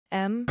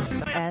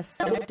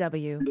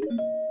MSW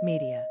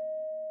Media.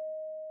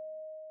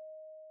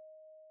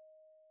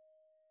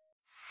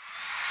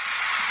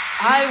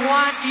 I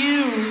want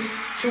you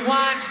to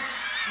want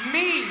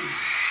me.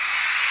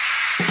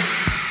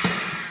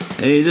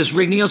 Hey, this is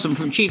Rick Nielsen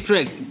from Cheap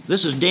Trick.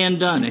 This is Dan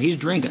Dunn. He's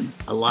drinking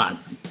a lot.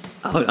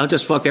 I'll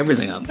just fuck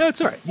everything up. No, it's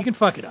all right. You can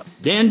fuck it up.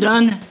 Dan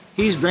Dunn,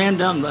 he's Dan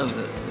Dunn. Did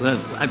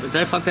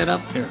I fuck that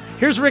up? Here.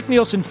 Here's Rick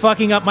Nielsen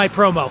fucking up my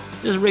promo.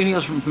 This is Rick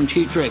Nielsen from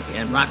Cheap Trick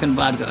and Rockin'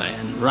 Vodka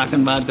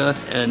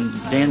and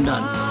Dan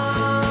Dunn.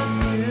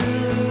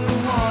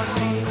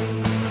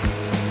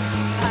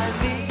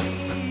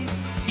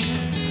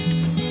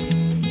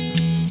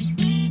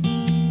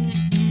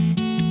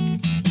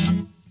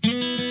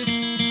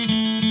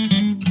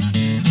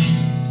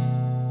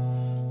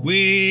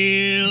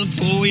 Well,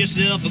 pour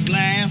yourself a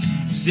glass,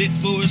 sit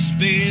for a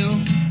spill.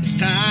 It's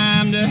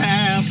time to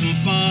have some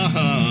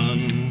fun.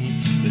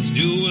 Let's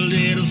do a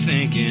little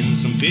thinking,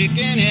 some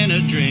picking and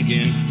a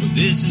drinking. But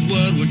this is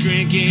what we're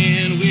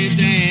drinking with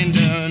Dan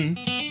Dunn.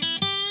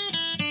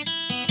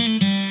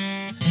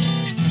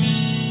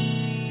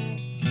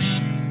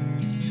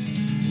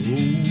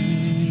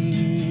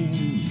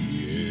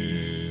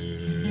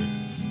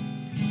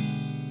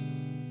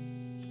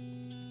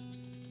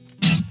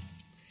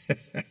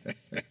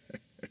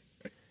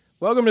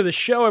 Welcome to the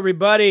show,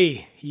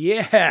 everybody.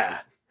 Yeah.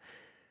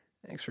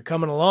 Thanks for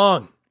coming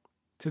along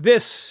to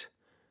this,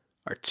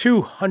 our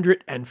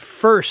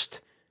 201st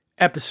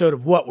episode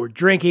of What We're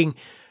Drinking.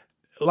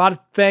 A lot of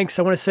thanks.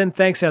 I want to send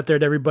thanks out there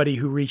to everybody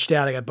who reached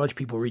out. I got a bunch of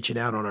people reaching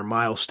out on our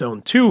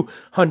milestone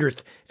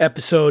 200th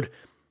episode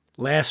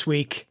last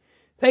week.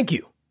 Thank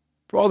you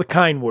for all the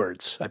kind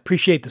words. I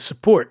appreciate the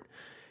support.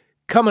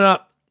 Coming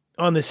up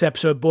on this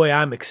episode, boy,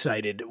 I'm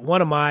excited.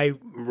 One of my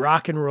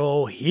rock and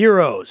roll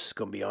heroes is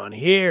going to be on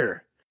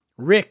here.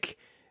 Rick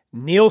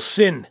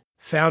Nielsen,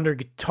 founder,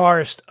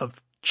 guitarist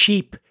of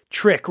Cheap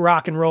Trick,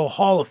 Rock and Roll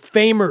Hall of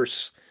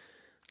Famers.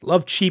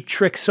 Love Cheap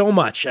Trick so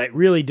much. I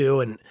really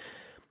do. And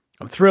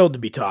I'm thrilled to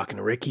be talking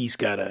to Rick. He's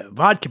got a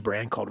vodka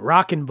brand called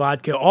Rockin'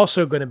 Vodka.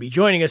 Also going to be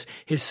joining us,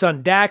 his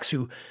son Dax,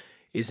 who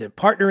is a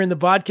partner in the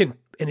vodka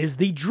and is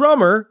the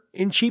drummer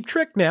in Cheap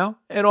Trick now.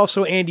 And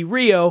also Andy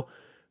Rio,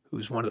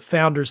 who's one of the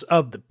founders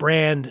of the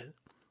brand.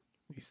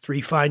 These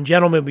three fine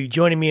gentlemen will be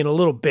joining me in a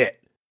little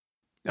bit.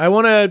 I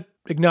want to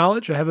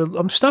acknowledge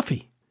I'm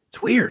stuffy.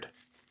 It's weird.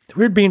 It's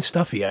weird being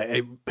stuffy.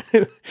 I'll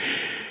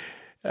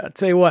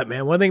tell you what,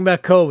 man, one thing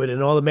about COVID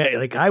and all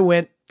I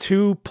went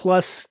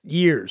 2+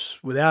 years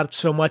without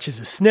so much as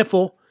a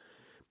sniffle,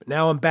 but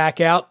now I'm back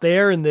out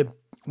there in the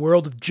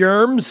world of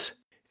germs,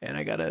 and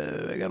I got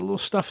a little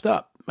stuffed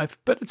up.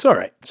 But it's all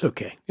right. It's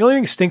okay. The only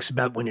thing that stinks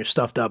about when you're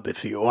stuffed up,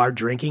 if you are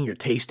drinking, you're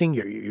tasting,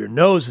 your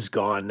nose is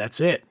gone. That's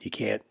it. You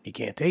can't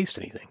taste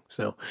anything.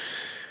 So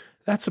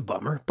that's a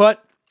bummer.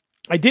 But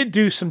I did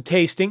do some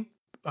tasting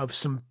of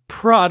some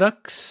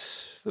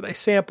products that I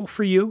sample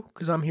for you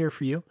because I'm here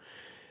for you.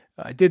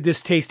 I did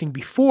this tasting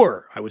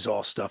before I was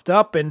all stuffed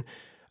up, and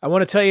I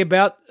want to tell you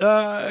about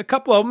a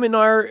couple of them in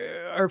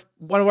our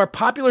one of our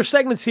popular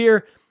segments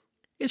here.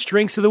 It's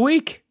Drinks of the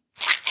Week.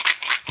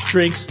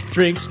 Drinks of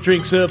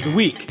the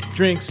week.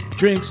 Drinks of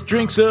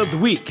the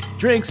week.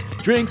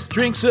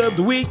 Drinks of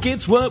the week.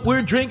 It's what we're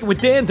drinking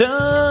with Dan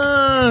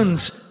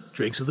Dunn's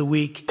Drinks of the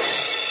Week.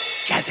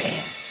 Jazz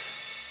hands.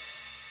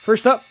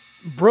 First up,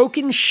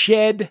 Broken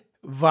Shed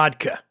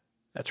Vodka.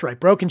 That's right,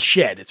 Broken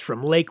Shed. It's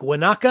from Lake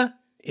Wanaka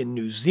in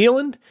New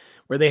Zealand,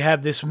 where they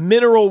have this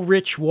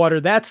mineral-rich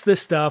water. That's the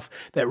stuff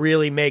that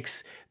really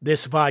makes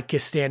this vodka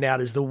stand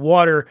out, is the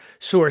water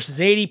source. It's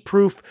 80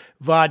 proof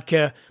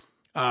vodka.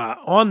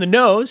 On the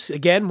nose,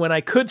 again, when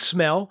I could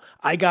smell,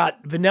 I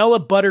got vanilla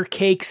butter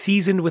cake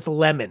seasoned with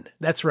lemon.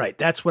 That's right.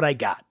 That's what I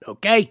got.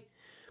 Okay.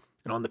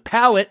 And on the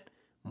palate,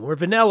 more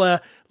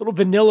vanilla, little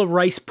vanilla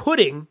rice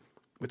pudding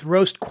with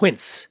roast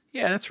quince.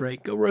 Yeah, that's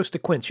right. Go roast a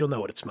quince. You'll know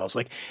what it smells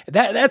like.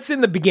 That's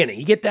in the beginning.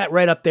 You get that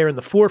right up there in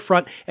the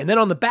forefront. And then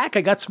on the back,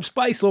 I got some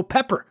spice, a little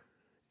pepper.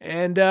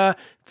 And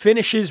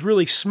finishes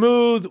really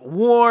smooth,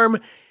 warm,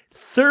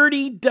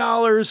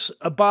 $30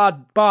 a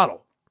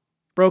bottle.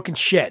 Broken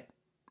Shed.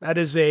 That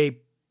is a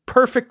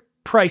perfect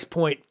price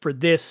point for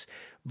this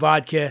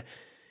vodka.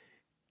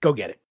 Go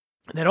get it.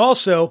 And then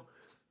also,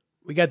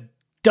 we got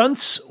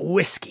Dunce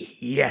Whiskey.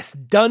 Yes,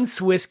 Dunce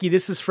Whiskey.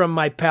 This is from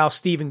my pal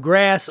Stephen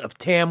Grass of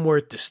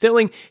Tamworth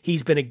Distilling.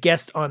 He's been a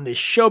guest on this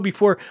show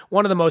before.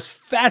 One of the most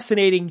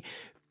fascinating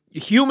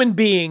human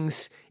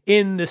beings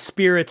in the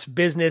spirits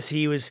business.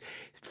 He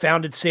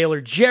founded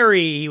Sailor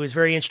Jerry. He was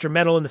very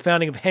instrumental in the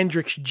founding of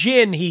Hendrick's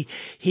Gin.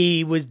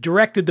 He was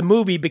directed the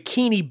movie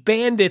Bikini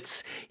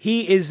Bandits.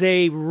 He is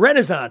a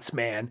Renaissance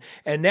man,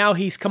 and now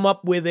he's come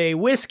up with a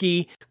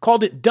whiskey,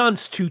 called it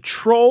Dunce, to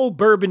troll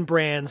bourbon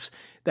brands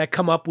that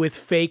come up with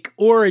fake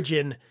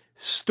origin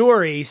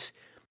stories.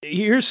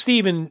 Here's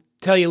Stephen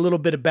tell you a little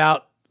bit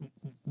about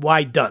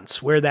why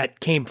Dunce, where that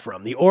came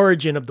from, the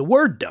origin of the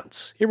word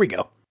dunce. Here we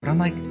go. But I'm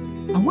like,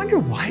 I wonder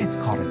why it's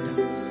called a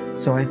dunce.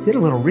 So I did a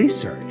little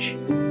research,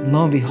 and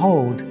lo and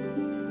behold,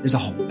 there's a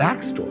whole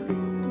backstory.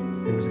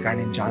 There was a guy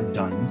named John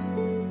Duns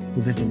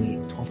who lived in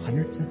the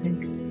 1200s, I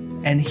think.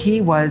 And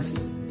he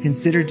was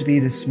considered to be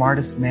the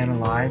smartest man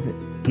alive.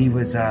 He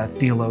was a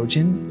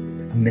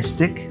theologian, a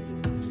mystic,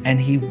 and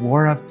he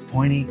wore a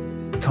pointy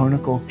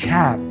conical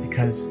cap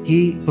because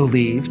he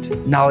believed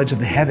knowledge of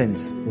the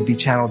heavens would be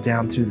channeled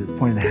down through the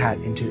point of the hat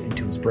into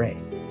his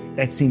brain.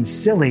 That seems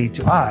silly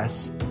to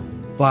us,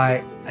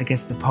 but I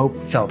guess the Pope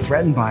felt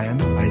threatened by him,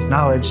 by his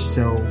knowledge,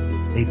 so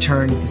they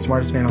turned the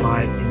smartest man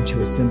alive into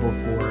a symbol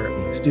for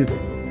being stupid.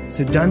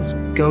 So dunce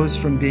goes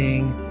from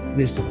being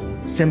this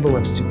symbol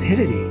of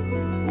stupidity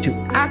to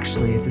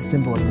actually it's a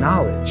symbol of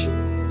knowledge.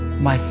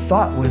 My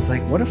thought was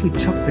like, what if we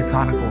took the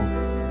conical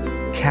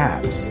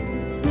caps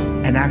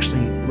and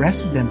actually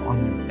rested them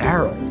on the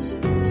barrels?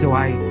 So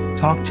I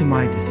talked to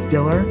my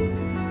distiller,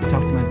 I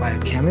talked to my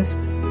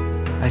biochemist,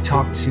 I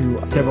talked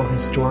to several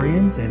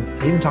historians, and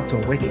I even talked to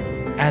a Wiccan.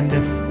 And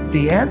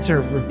the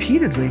answer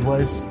repeatedly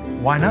was,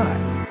 why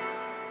not?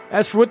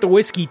 As for what the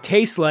whiskey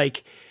tastes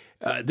like,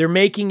 they're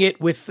making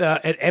it with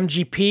an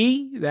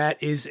MGP.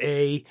 That is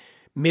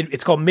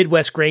it's called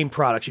Midwest Grain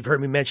Products. You've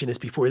heard me mention this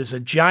before. There's a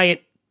giant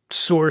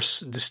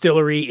source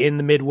distillery in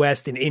the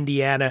Midwest in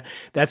Indiana.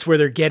 That's where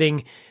they're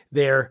getting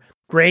their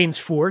grains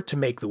to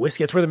make the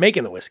whiskey. That's where they're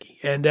making the whiskey.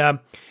 And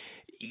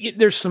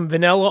there's some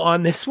vanilla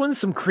on this one,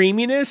 some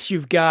creaminess.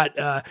 You've got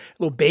a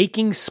little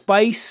baking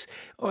spice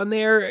on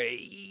there.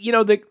 You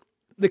know,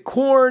 the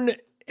corn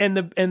and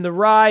the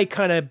rye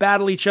kind of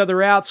battle each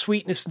other out,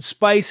 sweetness and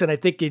spice, and I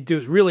think it do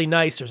really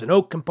nice. There's an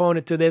oak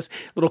component to this,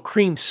 little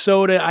cream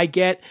soda I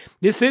get.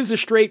 This is a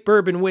straight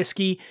bourbon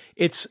whiskey.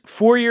 It's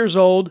 4 years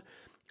old,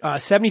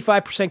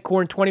 75%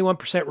 corn,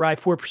 21% rye,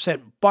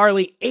 4%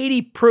 barley,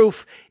 80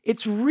 proof.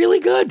 It's really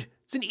good.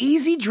 It's an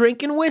easy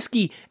drinking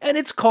whiskey, and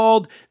it's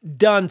called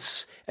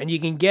Dunce, and you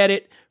can get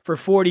it for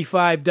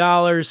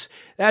 $45.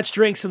 That's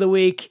Drinks of the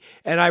Week,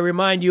 and I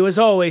remind you, as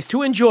always,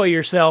 to enjoy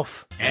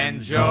yourself.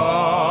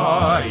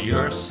 Enjoy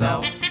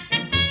yourself.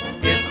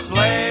 It's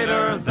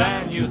later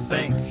than you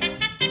think.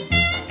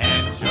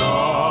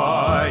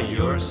 Enjoy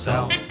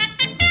yourself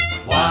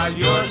while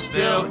you're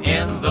still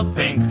in the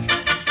pink.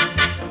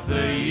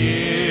 The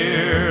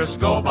years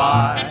go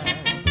by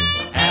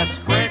as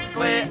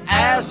quickly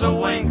as a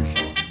wink.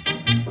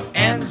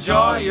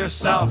 Enjoy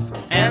yourself,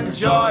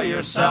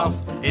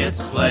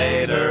 it's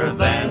later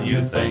than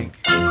you think.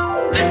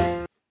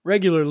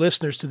 Regular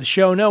listeners to the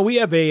show know we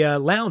have a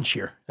lounge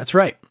here. That's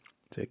right.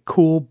 It's a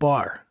cool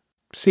bar.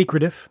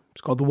 Secretive.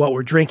 It's called the What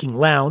We're Drinking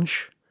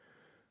Lounge.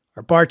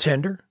 Our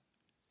bartender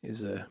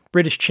is a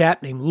British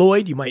chap named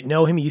Lloyd. You might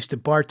know him. He used to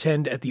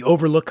bartend at the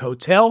Overlook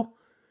Hotel,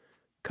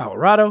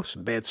 Colorado.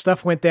 Some bad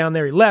stuff went down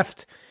there. He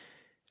left.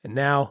 And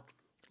now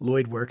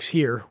Lloyd works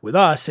here with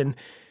us. And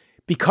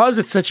because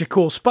it's such a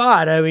cool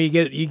spot, I mean,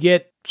 you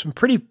get some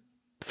pretty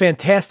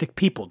fantastic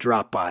people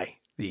drop by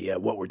the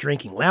What We're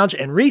Drinking Lounge.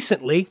 And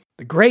recently,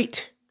 the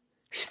great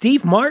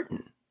Steve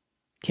Martin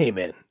came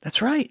in.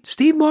 That's right,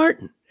 Steve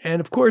Martin. And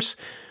of course,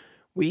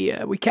 we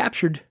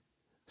captured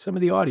some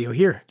of the audio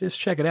here. Just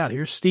check it out.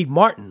 Here's Steve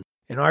Martin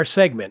in our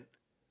segment,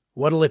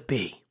 What'll It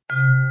Be? A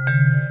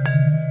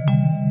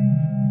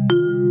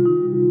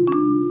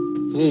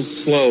little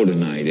slow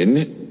tonight, isn't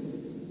it?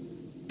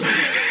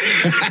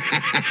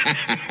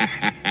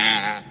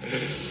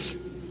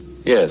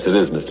 Yes, it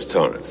is, Mr.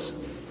 Torrance.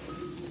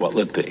 What'll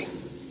it be?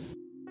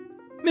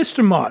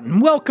 Mr. Martin,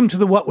 welcome to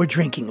the What We're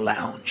Drinking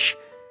Lounge.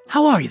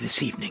 How are you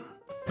this evening?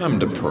 I'm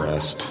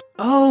depressed.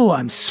 Oh,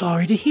 I'm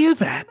sorry to hear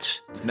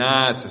that.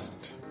 Nah, it's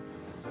just...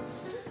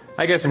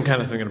 I guess I'm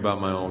kind of thinking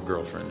about my old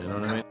girlfriend, you know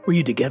what I mean? Were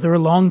you together a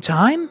long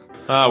time?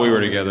 We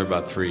were together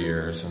about 3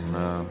 years,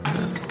 and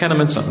it kind of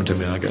meant something to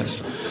me, I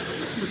guess.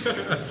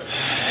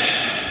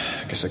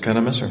 I guess I kind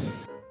of miss her.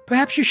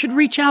 Perhaps you should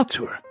reach out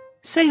to her.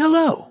 Say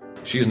hello.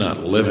 She's not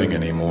living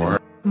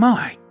anymore.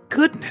 My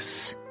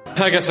goodness.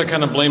 I guess I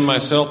kind of blame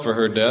myself for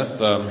her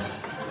death.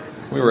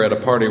 We were at a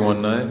party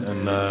one night,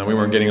 and we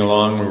weren't getting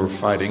along. We were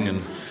fighting,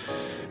 and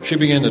she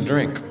began to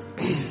drink.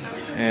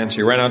 And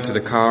she ran out to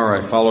the car.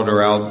 I followed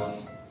her out,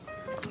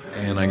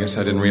 and I guess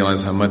I didn't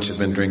realize how much she'd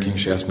been drinking.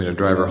 She asked me to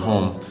drive her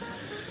home,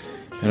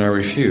 and I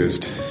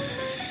refused.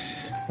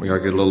 We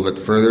argued a little bit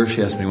further.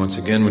 She asked me once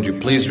again, would you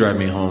please drive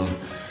me home?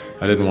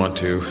 I didn't want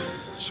to,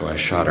 so I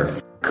shot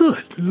her.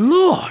 Good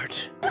Lord.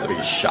 That'd be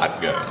a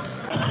shotgun.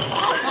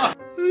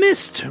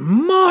 Mr.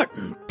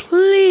 Martin,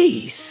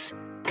 please.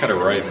 Cut her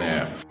right in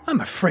half.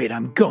 I'm afraid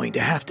I'm going to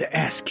have to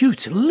ask you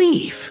to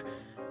leave.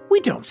 We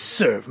don't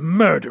serve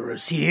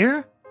murderers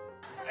here.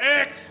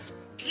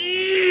 Excuse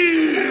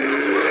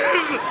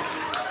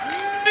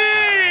me!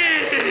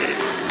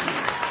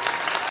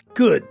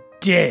 Good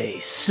day,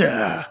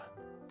 sir.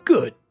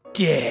 Good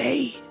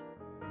day.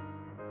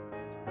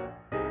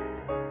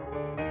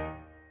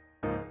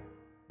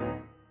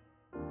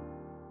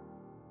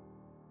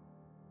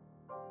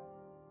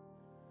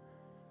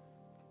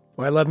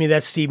 Well, I love me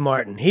that Steve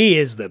Martin. He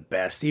is the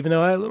best, even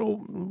though I was a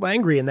little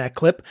angry in that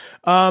clip.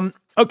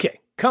 Okay,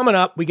 coming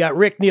up, we got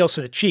Rick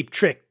Nielsen of Cheap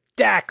Trick,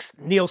 Dax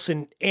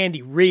Nielsen,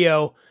 Andy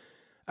Rio.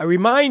 I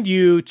remind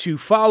you to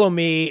follow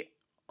me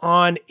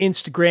on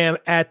Instagram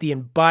at The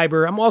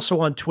Imbiber. I'm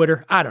also on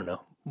Twitter. I don't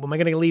know. Am I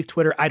going to leave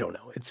Twitter? I don't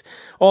know. It's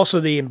also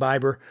The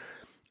Imbiber.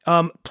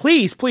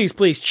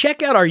 Please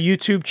check out our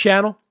YouTube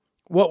channel,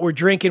 What We're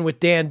Drinking with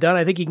Dan Dunn.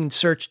 I think you can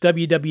search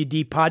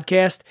WWD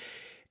Podcast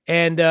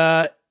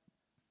and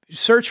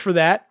search for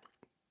that.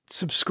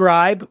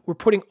 Subscribe. We're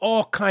putting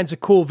all kinds of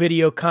cool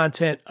video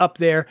content up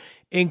there,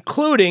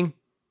 including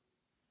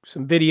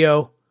some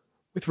video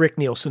with Rick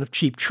Nielsen of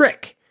Cheap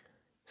Trick.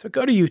 So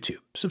go to YouTube,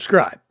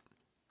 subscribe,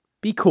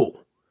 be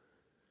cool.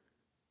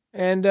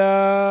 And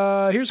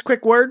here's a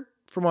quick word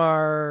from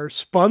our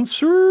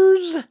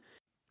sponsors.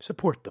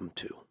 Support them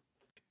too.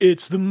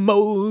 It's the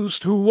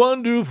most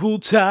wonderful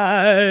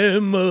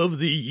time of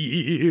the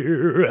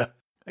year.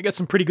 I got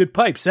some pretty good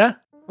pipes, huh?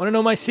 Want to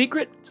know my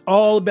secret? It's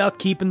all about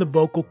keeping the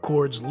vocal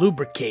cords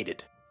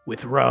lubricated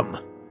with rum.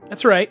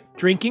 That's right,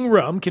 drinking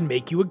rum can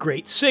make you a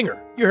great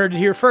singer. You heard it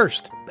here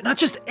first. But not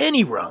just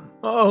any rum.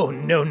 Oh,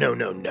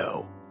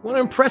 no. Want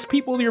to impress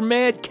people with your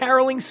mad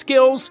caroling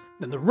skills?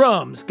 Then the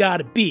rum's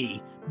gotta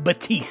be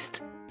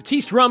Batiste.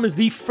 Batiste rum is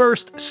the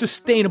first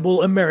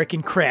sustainable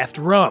American craft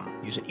rum.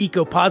 Use an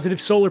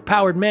eco-positive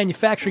solar-powered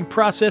manufacturing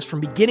process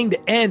from beginning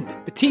to end.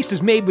 Batiste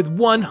is made with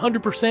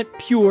 100%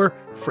 pure,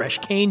 fresh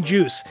cane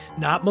juice,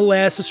 not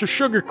molasses or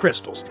sugar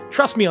crystals.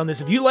 Trust me on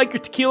this, if you like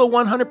your tequila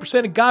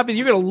 100% agave,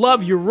 you're going to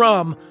love your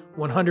rum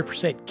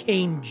 100%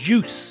 cane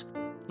juice.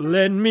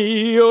 Lend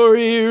me your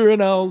ear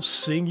and I'll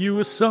sing you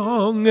a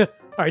song.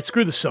 All right,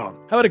 screw the song.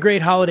 How about a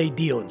great holiday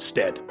deal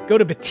instead? Go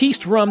to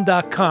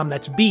BatisteRum.com.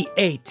 That's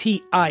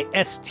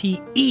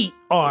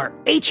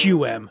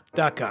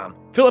BATISTERHUM.com.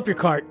 Fill up your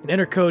cart and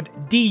enter code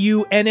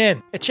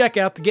DUNN at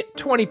checkout to get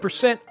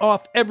 20%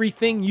 off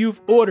everything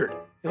you've ordered.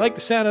 You like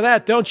the sound of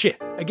that, don't you?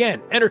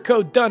 Again, enter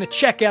code DUNN at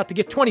checkout to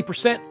get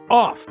 20%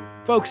 off.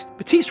 Folks,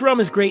 Batiste rum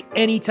is great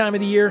any time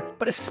of the year,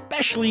 but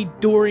especially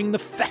during the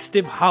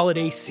festive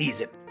holiday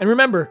season. And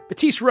remember,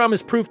 Batiste rum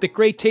is proof that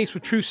great taste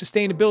with true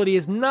sustainability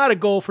is not a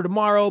goal for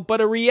tomorrow, but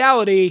a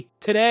reality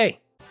today.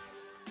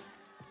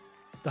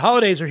 The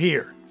holidays are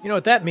here. You know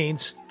what that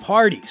means?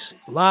 Parties.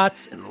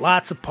 Lots and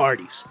lots of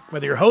parties.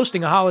 Whether you're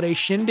hosting a holiday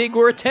shindig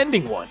or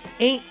attending one,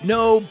 ain't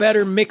no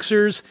better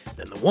mixers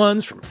than the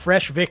ones from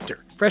Fresh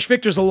Victor. Fresh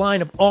Victor's a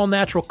line of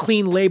all-natural,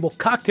 clean-label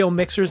cocktail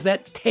mixers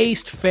that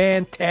taste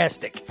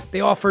fantastic. They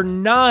offer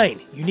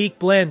 9 unique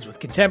blends with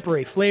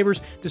contemporary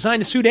flavors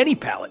designed to suit any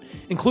palate,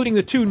 including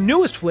the 2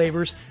 newest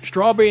flavors,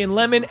 strawberry and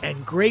lemon,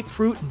 and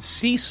grapefruit and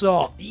sea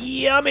salt.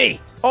 Yummy!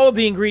 All of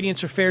the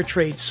ingredients are fair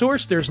trade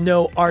sourced. There's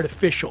no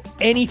artificial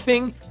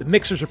anything. The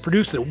mixers are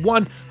produced at a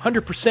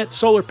 100%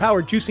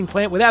 solar-powered juicing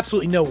plant with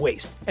absolutely no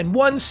waste. And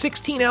one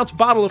 16-ounce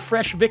bottle of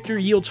Fresh Victor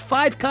yields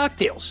 5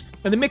 cocktails.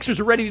 And the mixers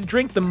are ready to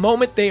drink the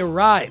moment they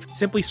arrive.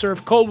 Simply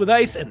serve cold with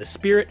ice and the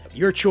spirit of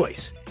your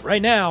choice.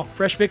 Right now,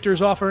 Fresh Victor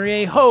is offering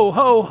a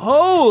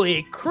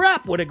holy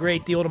crap, what a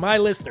great deal to my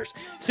listeners.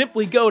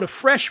 Simply go to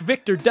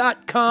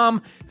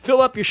freshvictor.com,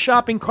 fill up your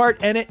shopping cart,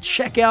 and at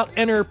checkout,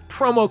 enter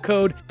promo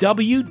code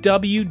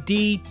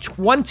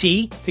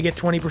WWD20 to get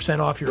 20%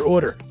 off your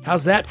order.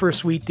 How's that for a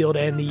sweet deal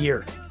to end the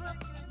year?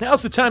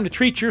 Now's the time to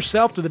treat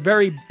yourself to the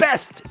very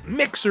best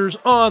mixers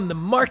on the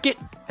market,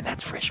 and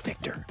that's Fresh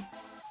Victor.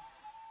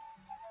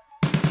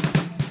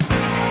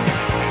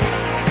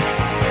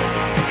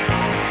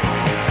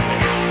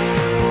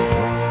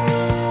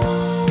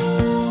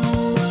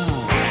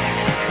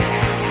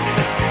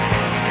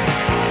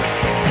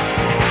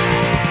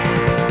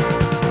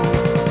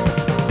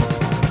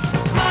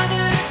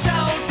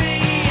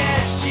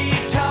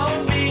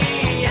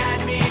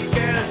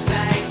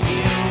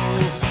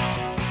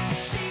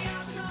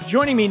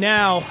 Joining me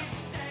now,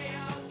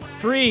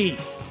 3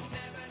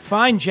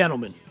 fine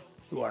gentlemen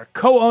who are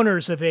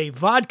co-owners of a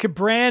vodka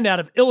brand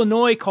out of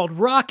Illinois called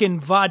Rockin'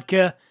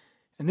 Vodka.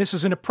 And this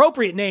is an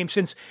appropriate name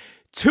since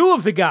 2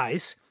 of the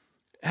guys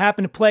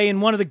happen to play in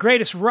one of the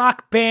greatest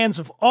rock bands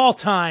of all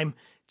time,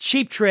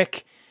 Cheap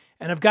Trick.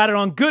 And I've got it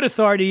on good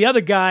authority. The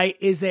other guy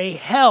is a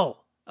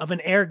hell of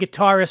an air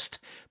guitarist.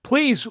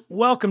 Please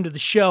welcome to the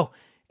show,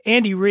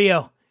 Andy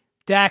Rio,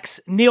 Dax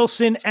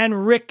Nielsen,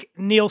 and Rick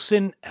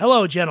Nielsen.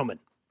 Hello, gentlemen.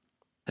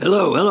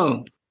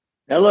 Hello.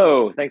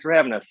 Thanks for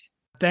having us.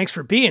 Thanks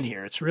for being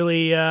here. It's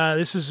really,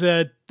 this is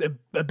a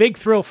big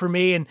thrill for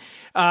me, and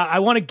I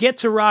want to get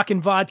to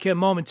Rockin' Vodka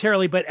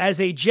momentarily, but as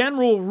a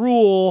general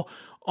rule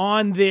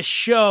on this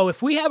show,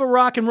 if we have a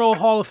Rock and Roll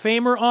Hall of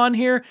Famer on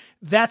here,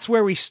 that's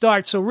where we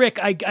start. So Rick,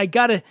 I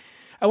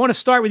want to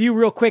start with you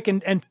real quick,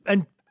 and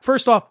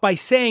first off by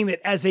saying that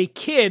as a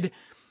kid,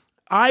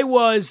 I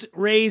was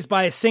raised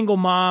by a single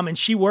mom, and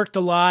she worked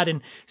a lot,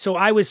 and so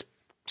I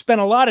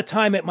spent a lot of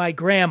time at my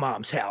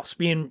grandmom's house,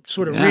 being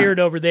sort of reared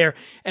over there.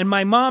 And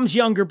my mom's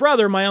younger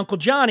brother, my Uncle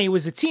Johnny,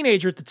 was a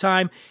teenager at the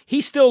time. He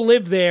still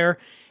lived there,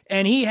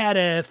 and he had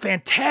a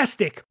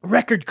fantastic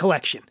record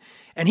collection.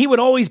 And he would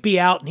always be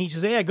out, and he'd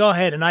just say, yeah, go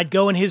ahead. And I'd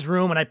go in his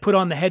room, and I'd put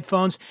on the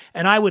headphones,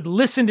 and I would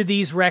listen to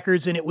these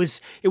records, and it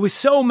was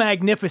so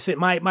magnificent.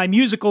 My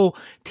musical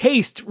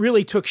taste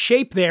really took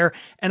shape there.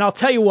 And I'll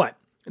tell you what,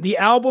 the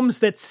albums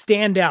that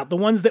stand out, the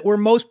ones that were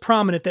most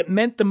prominent, that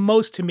meant the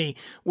most to me,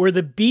 were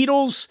the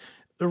Beatles,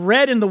 the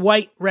Red and the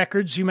White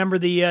records. You remember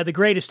the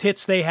greatest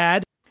hits they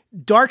had.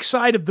 Dark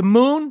Side of the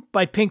Moon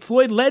by Pink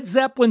Floyd, Led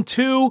Zeppelin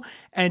 2,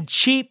 and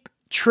Cheap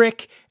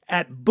Trick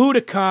at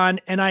Budokan.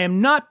 And I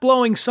am not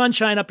blowing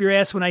sunshine up your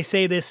ass when I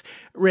say this,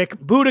 Rick.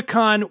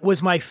 Budokan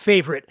was my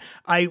favorite.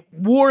 I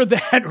wore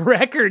that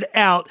record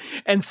out.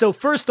 And so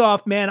first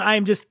off, man,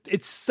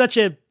 it's such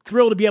a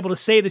thrill to be able to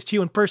say this to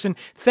you in person.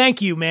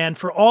 Thank you, man,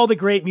 for all the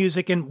great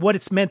music and what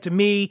it's meant to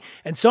me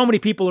and so many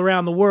people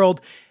around the world.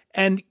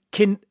 And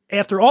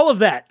after all of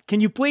that, can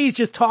you please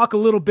just talk a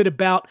little bit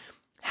about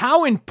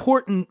how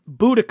important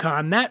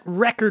Budokan, that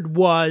record,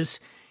 was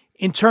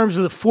in terms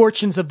of the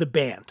fortunes of the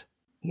band?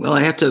 Well,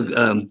 I have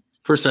to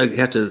first. I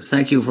have to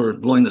thank you for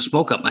blowing the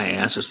smoke up my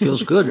ass. It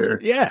feels good here.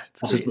 Yeah,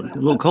 it's a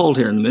little cold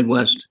here in the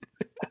Midwest.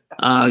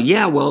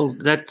 Yeah, well,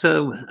 that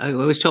I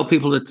always tell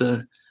people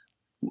that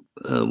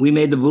we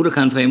made the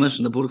Budokan famous,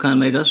 and the Budokan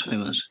made us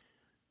famous.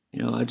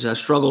 You know, I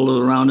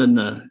struggled around in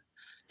the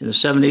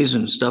 '70s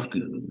and stuff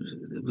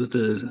with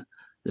the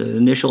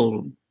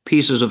initial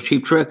pieces of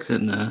Cheap Trick,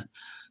 and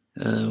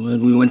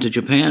when we went to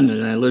Japan,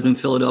 and I lived in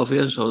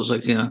Philadelphia, so it was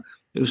like,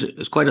 it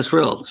was quite a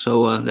thrill.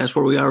 So that's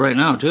where we are right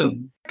now,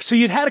 too. So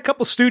you'd had a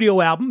couple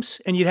studio albums,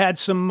 and you'd had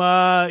some,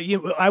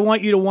 I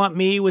Want You to Want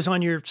Me was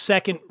on your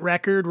second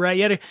record,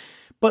 right?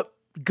 But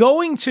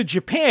going to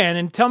Japan,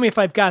 and tell me if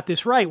I've got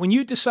this right, when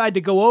you decide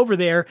to go over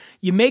there,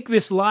 you make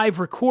this live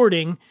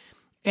recording,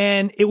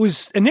 and it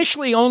was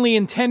initially only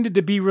intended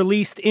to be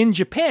released in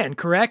Japan,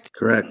 correct?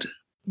 Correct.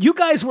 You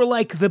guys were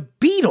like the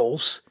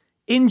Beatles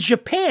in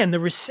Japan. The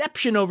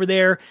reception over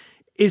there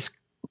is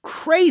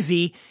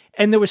crazy,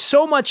 and there was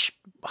so much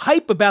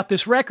hype about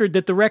this record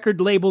that the record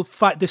label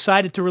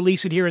decided to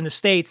release it here in the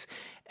States,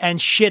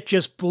 and shit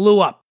just blew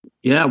up.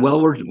 Yeah,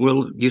 well,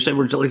 you said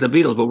we're like the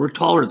Beatles, but we're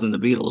taller than the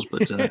Beatles.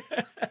 But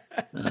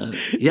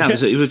yeah,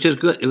 it was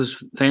just good. It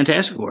was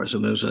fantastic for us. I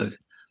mean, it was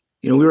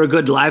we were a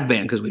good live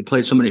band because we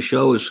played so many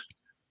shows.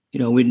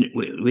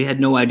 We had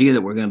no idea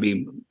that we're going to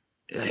be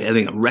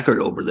having a record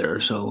over there.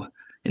 So,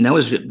 and that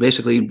was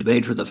basically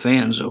made for the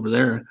fans over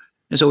there.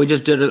 And so we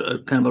just did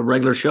a kind of a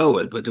regular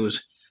show, but there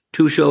was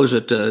 2 shows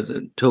at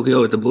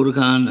Tokyo at the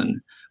Budokan,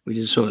 and we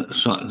did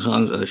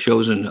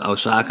shows in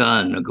Osaka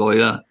and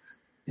Nagoya,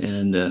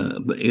 and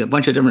a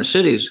bunch of different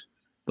cities.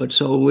 But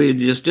so we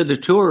just did the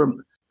tour,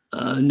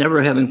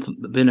 never having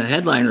been a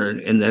headliner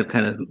in that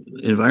kind of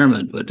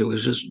environment. But it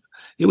was just,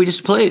 we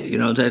just played.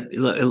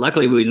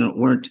 Luckily we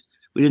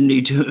didn't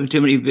need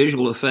too many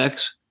visual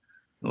effects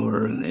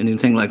or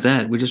anything like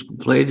that. We just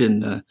played,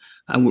 and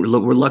we're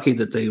lucky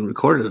that they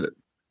recorded it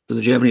for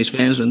the Japanese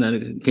fans, and then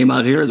it came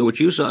out here. Which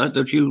you saw it,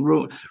 that you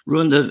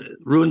ruined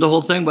the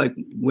whole thing by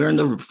wearing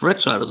the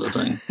frets out of the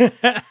thing,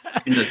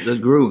 in the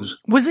grooves.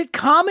 Was it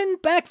common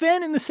back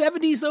then in the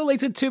 '70s, though,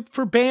 like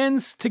for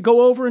bands to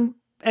go over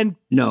and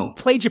no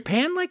play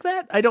Japan like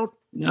that? I don't.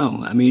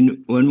 No, I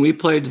mean, when we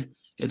played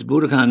at the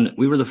Budokan,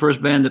 we were the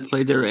first band that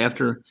played there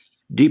after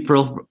Deep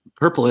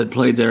Purple had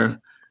played there,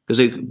 because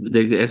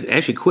they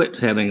actually quit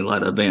having a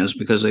lot of bands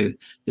because it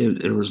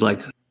was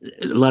like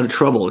a lot of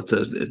trouble at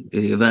the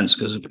events,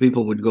 because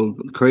people would go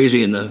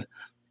crazy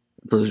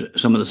for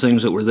some of the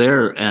things that were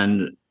there,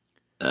 and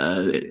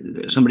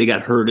somebody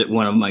got hurt at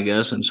one of them, I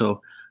guess, and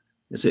so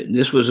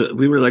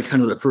we were like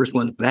kind of the first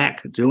ones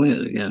back doing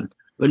it again,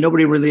 but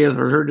nobody really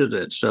ever heard of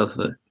that stuff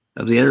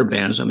of the other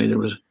bands. I mean,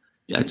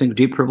 I think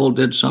Deep Purple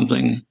did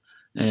something,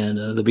 and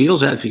the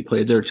Beatles actually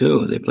played there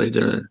too. They played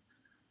there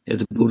at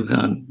the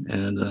Budokan,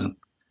 and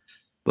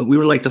but we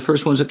were like the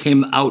first ones that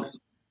came out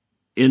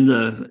in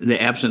the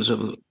absence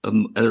of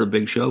other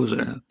big shows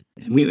there.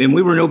 And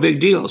we were no big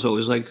deal, so it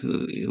was like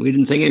we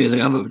didn't think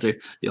anything of it, but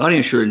the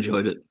audience sure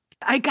enjoyed it.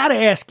 I got to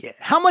ask you,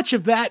 how much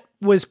of that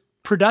was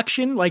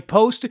production, like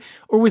post,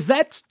 or was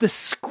that the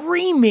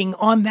screaming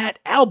on that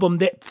album,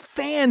 that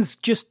fans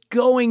just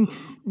going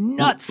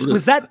nuts?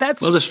 Was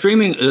that's well, the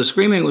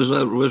screaming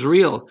was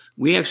real.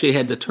 We actually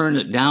had to turn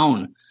it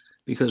down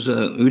because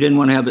we didn't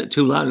want to have it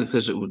too loud,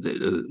 because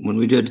when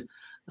we did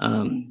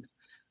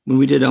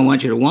I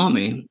Want You to Want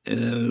Me,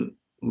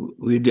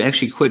 we'd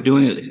actually quit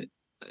doing it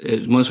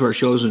at most of our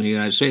shows in the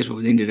United States, but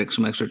we needed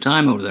some extra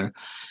time over there.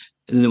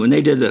 And then when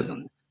they did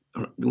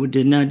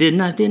did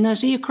not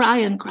see you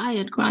crying.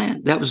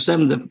 That was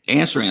them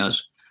answering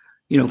us,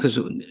 because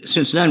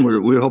since then we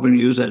were hoping to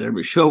use that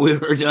every show we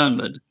were done.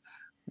 But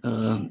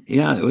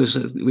yeah, it was.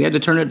 We had to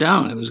turn it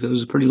down. It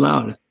was pretty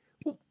loud.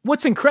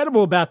 What's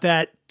incredible about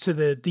that, to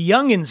the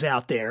youngins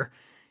out there,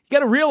 you got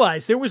to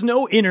realize there was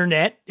no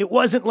internet. It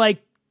wasn't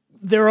like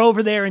they're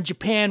over there in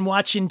Japan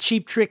watching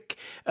Cheap Trick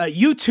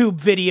YouTube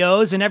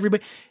videos, and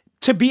everybody,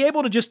 to be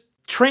able to just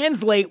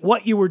translate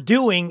what you were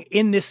doing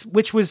in this,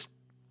 which was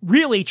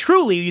really,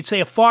 truly, you'd say,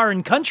 a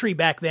foreign country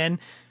back then.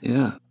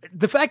 Yeah.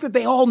 The fact that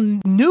they all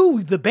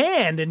knew the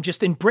band and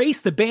just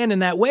embraced the band in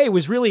that way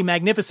was really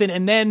magnificent.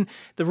 And then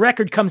the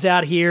record comes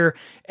out here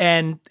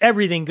and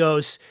everything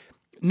goes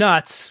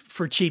nuts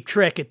for Cheap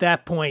Trick at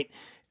that point.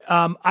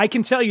 I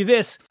can tell you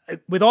this,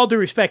 with all due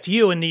respect to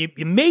you and the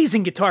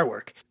amazing guitar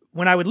work,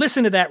 when I would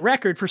listen to that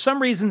record, for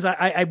some reasons,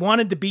 I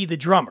wanted to be the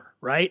drummer,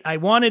 right? I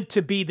wanted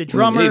to be the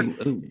drummer.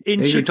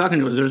 You're talking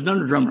to us. There's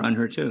another drummer on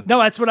her, too. No,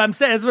 that's what I'm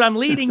saying. That's what I'm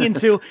leading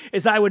into,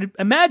 is I would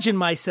imagine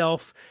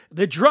myself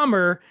the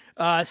drummer.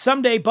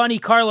 Someday Bunny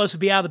Carlos would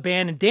be out of the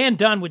band and Dan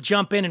Dunn would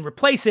jump in and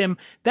replace him.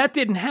 That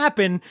didn't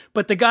happen,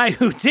 but the guy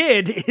who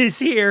did is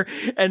here,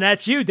 and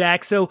that's you,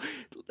 Dax. So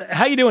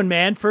how you doing,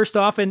 man, first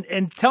off?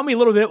 And tell me a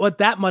little bit what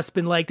that must have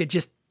been like to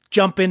just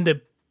jump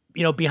into,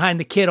 behind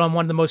the kid on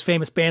one of the most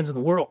famous bands in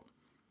the world.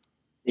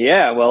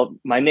 Yeah, well,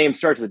 my name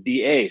starts with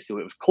D.A., so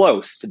it was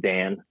close to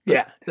Dan.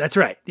 Yeah, that's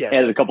right. Yes.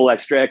 Added a couple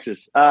extra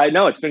X's.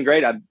 No, it's been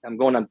great. I'm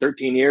going on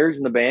 13 years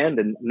in the band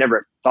and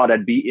never thought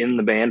I'd be in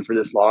the band for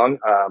this long.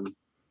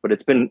 But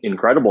it's been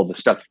incredible, the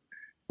stuff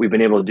we've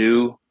been able to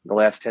do the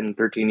last 10,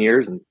 13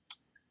 years. And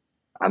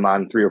I'm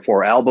on 3 or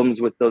 4 albums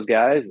with those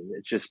guys. And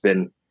it's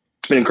been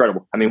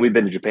incredible. I mean, we've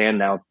been to Japan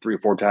now 3 or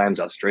 4 times,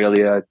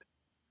 Australia,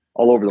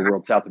 all over the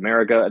world, South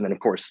America, and then, of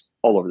course,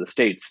 all over the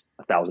States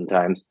 1,000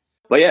 times.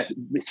 But yeah,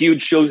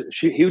 huge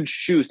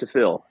shoes to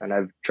fill, and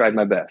I've tried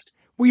my best.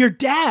 Well, your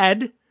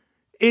dad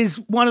is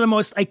one of the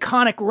most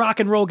iconic rock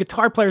and roll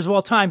guitar players of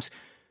all times.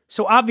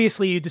 So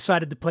obviously you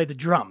decided to play the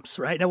drums,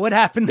 right? Now, what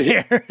happened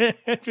there?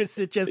 Was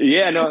it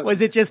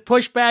just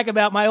pushback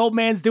about my old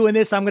man's doing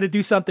this, I'm going to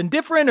do something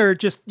different, or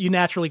just you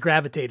naturally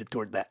gravitated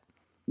toward that?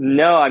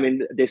 No, I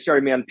mean, they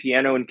started me on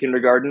piano in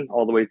kindergarten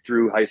all the way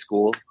through high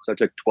school. So I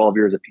took 12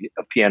 years of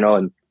piano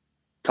and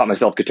taught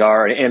myself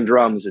guitar and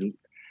drums. And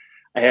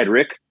I had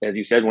Rick, as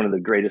you said, one of the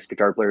greatest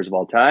guitar players of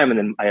all time. And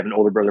then I have an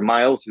older brother,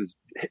 Miles, who's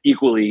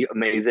equally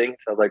amazing.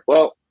 So I was like,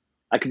 well,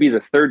 I could be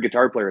the 3rd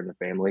guitar player in the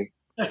family.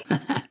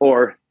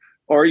 or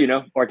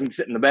I can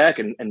sit in the back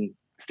and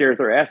stare at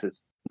their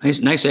asses.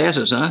 Nice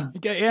asses, huh?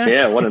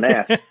 Yeah, what an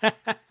ass.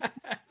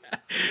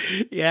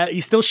 Yeah,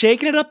 you still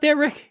shaking it up there,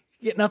 Rick?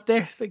 Getting up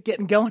there,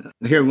 getting going?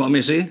 Here, want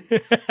me to see?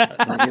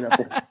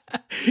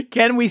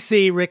 Can we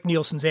see Rick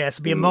Nielsen's ass?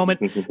 It'll be a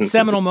moment,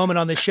 seminal moment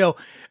on this show.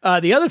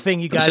 The other thing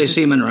you guys... Don't say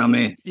semen around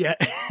me. Yeah.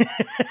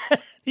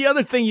 The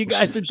other thing you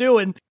guys are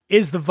doing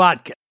is the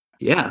vodka.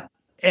 Yeah.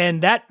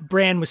 And that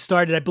brand was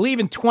started, I believe,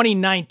 in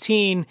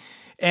 2019.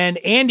 And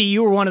Andy,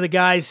 you were one of the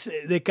guys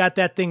that got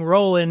that thing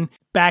rolling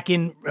back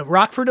in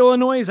Rockford,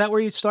 Illinois. Is that where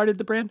you started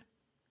the brand?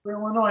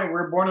 Illinois. We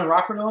were born in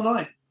Rockford,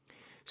 Illinois.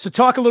 So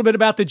talk a little bit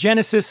about the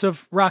genesis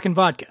of Rockin'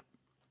 Vodka.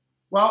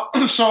 Well,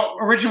 so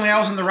originally I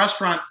was in the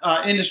restaurant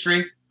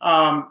industry,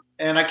 and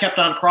I kept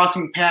on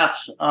crossing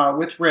paths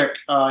with Rick.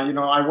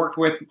 I worked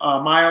with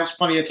Miles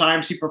plenty of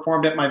times. He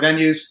performed at my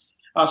venues.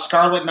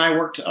 Scarlett and I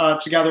worked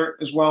together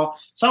as well.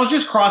 So I was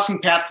just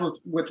crossing paths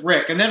with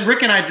Rick. And then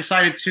Rick and I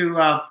decided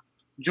to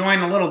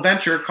join a little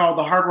venture called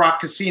the Hard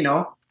Rock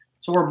Casino.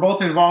 So we're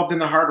both involved in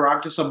the Hard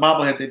Rock, just a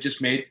bobblehead they just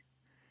made.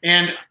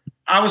 And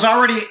I was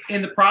already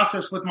in the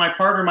process with my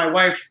partner, my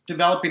wife,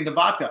 developing the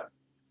vodka.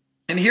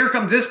 And here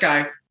comes this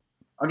guy,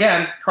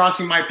 again,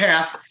 crossing my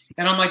path.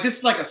 And I'm like, this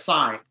is like a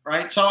sign,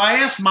 right? So I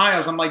asked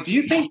Miles, I'm like, do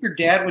you think your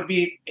dad would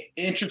be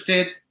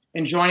interested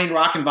in joining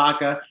Rockin'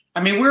 Vodka?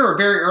 I mean, we were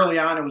very early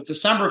on. It was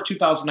December of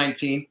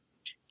 2019.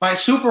 By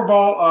Super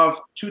Bowl of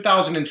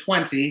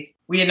 2020,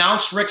 we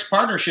announced Rick's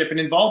partnership and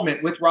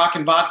involvement with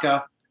Rockin'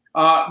 Vodka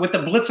with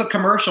the blitz of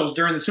commercials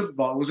during the Super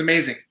Bowl. It was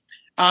amazing.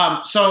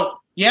 So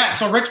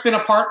Rick's been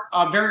a part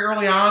very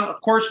early on.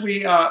 Of course, we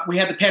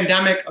had the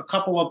pandemic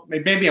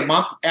maybe a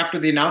month after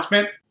the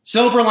announcement.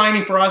 Silver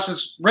lining for us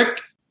is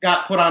Rick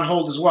got put on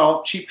hold as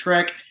well, Cheap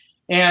Trick.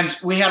 And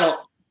we had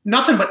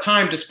nothing but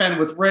time to spend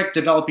with Rick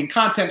developing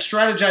content,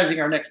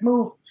 strategizing our next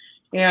move.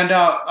 And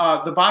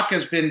the vodka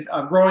has been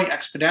growing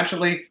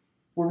exponentially.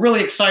 We're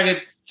really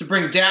excited to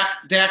bring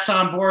Dax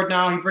on board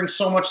now. He brings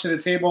so much to the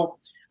table.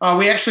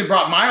 We actually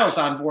brought Miles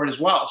on board as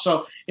well.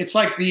 So it's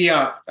like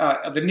the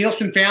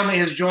Nielsen family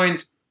has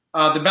joined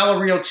the Bella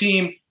Rio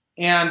team,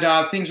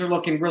 and things are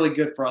looking really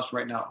good for us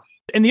right now.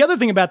 And the other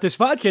thing about this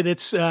vodka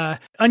that's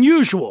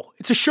unusual,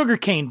 it's a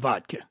sugarcane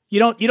vodka. You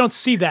don't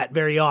see that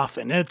very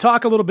often. And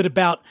talk a little bit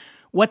about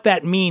what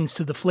that means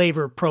to the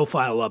flavor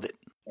profile of it.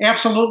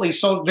 Absolutely.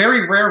 So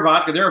very rare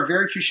vodka. There are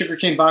very few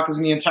sugarcane vodkas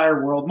in the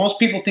entire world. Most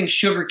people think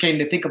sugarcane,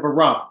 they think of a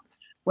rum.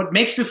 What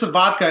makes this a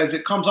vodka is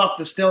it comes off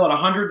the still at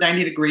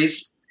 190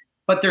 degrees,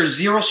 but there's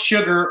zero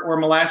sugar or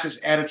molasses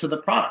added to the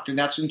product. And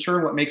that's in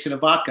turn what makes it a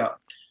vodka.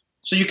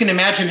 So you can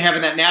imagine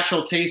having that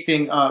natural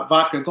tasting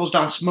vodka. It goes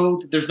down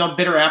smooth. There's no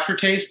bitter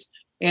aftertaste.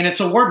 And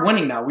it's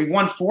award-winning now. We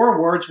won 4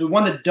 awards. We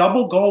won the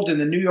double gold in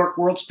the New York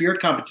World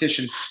Spirit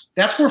Competition.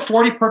 That's where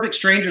 40 perfect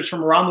strangers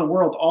from around the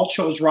world all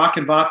chose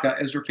Rockin' Vodka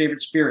as their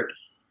favorite spirit.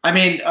 I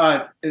mean,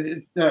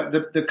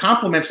 the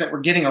compliments that we're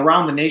getting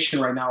around the nation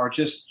right now are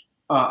just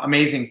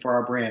amazing for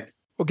our brand.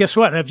 Well, guess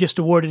what? I've just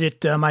awarded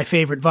it my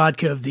favorite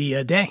vodka of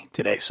the day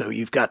today. So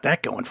you've got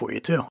that going for you,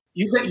 too.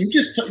 You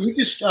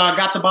just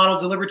got the bottle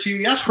delivered to you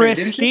yesterday,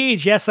 Prestige. Didn't you?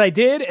 Yes, I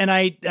did. And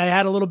I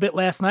had a little bit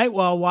last night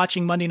while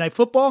watching Monday Night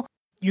Football.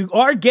 You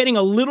are getting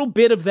a little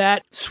bit of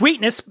that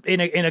sweetness in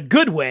a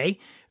good way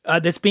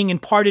that's being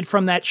imparted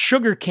from that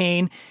sugar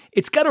cane.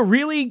 It's got a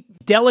really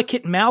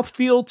delicate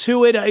mouthfeel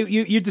to it.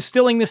 You're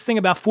distilling this thing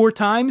about 4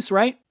 times,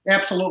 right?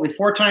 Absolutely,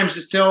 4 times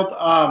distilled,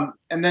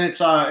 and then it's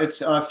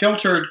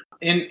filtered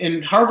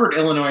in Harvard,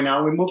 Illinois.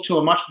 Now we moved to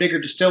a much bigger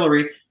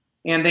distillery,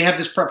 and they have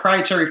this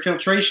proprietary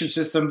filtration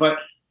system. But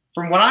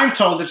from what I'm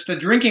told, it's the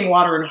drinking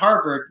water in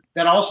Harvard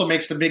that also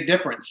makes the big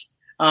difference.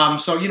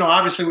 So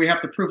obviously we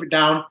have to proof it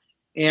down,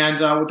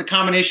 and with the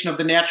combination of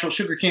the natural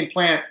sugarcane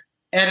plant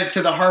added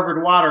to the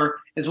Harvard water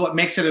is what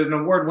makes it an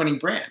award-winning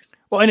brand.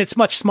 Well, and it's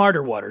much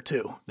smarter water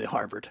too, the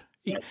Harvard.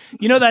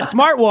 That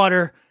smart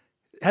water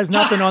has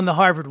nothing on the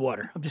Harvard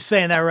water. I'm just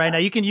saying that right now.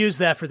 You can use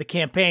that for the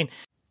campaign.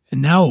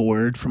 And now a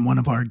word from one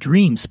of our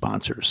dream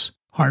sponsors,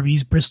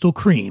 Harvey's Bristol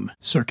Cream,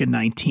 circa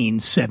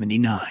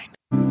 1979.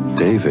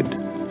 David,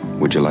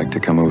 would you like to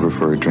come over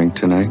for a drink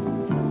tonight?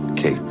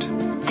 Kate.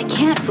 I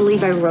can't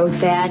believe I wrote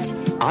that.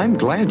 I'm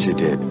glad you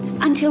did.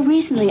 Until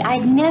recently,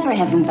 I'd never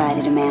have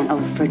invited a man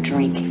over for a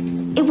drink.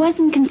 It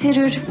wasn't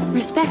considered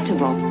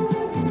respectable.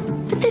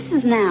 But this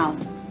is now.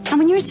 And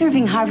when you're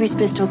serving Harvey's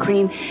Bristol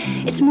Cream,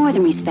 it's more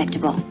than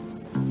respectable.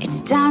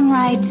 It's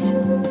downright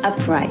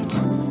upright.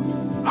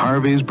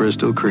 Harvey's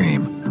Bristol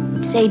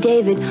Cream. Say,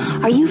 David,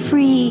 are you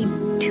free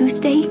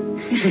Tuesday?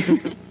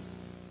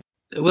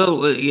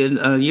 Well,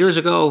 years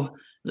ago,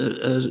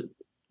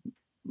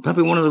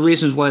 probably one of the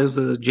reasons why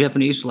the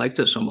Japanese liked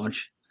us so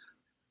much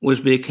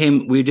was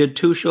we did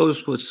 2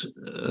 shows with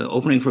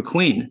opening for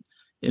Queen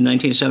in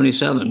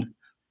 1977.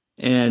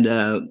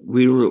 And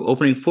we were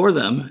opening for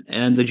them,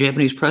 and the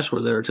Japanese press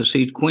were there to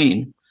see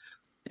Queen,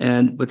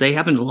 but they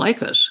happened to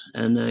like us,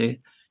 and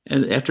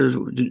after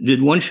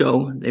did one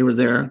show, they were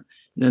there.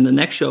 And then the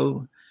next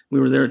show, we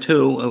were there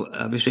too,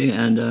 obviously,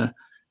 and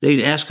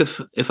they asked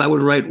if I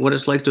would write What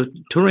It's Like to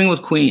Touring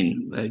with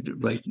Queen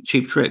by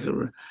Cheap Trick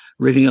or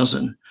Rick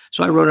Nielsen.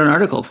 So I wrote an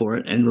article for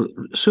it, and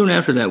soon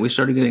after that, we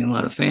started getting a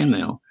lot of fan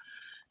mail,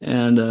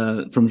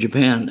 and from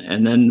Japan,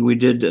 and then we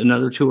did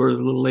another tour a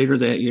little later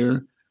that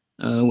year.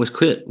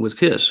 With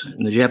Kiss,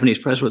 and the Japanese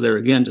press were there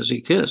again to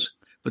see Kiss,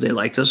 but they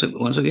liked us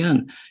once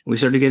again. We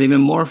started to get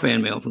even more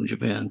fan mail from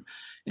Japan,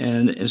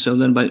 and so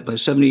then by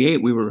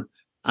 78 we were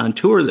on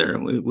tour there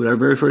with our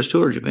very first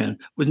tour of Japan,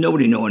 with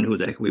nobody knowing who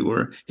the heck we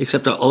were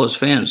except all his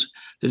fans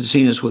that had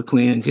seen us with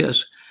Queen and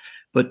Kiss.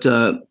 But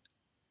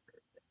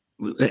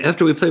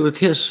after we played with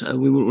Kiss,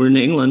 we were in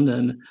England,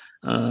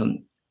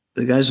 and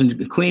the guys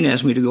in Queen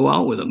asked me to go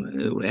out with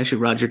them.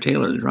 Actually, Roger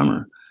Taylor, the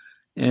drummer,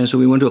 and so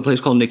we went to a place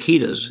called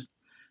Nikita's.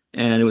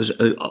 And it was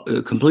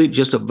a complete,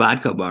 just a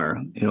vodka bar,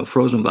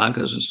 frozen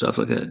vodkas and stuff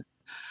like that.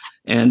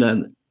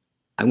 And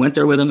I went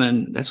there with him,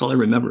 and that's all I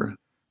remember.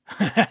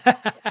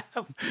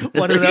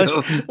 one of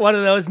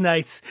those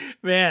nights,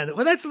 man.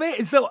 Well, that's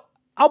amazing. So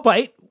I'll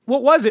bite.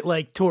 What was it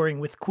like touring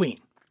with Queen?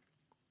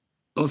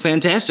 Oh,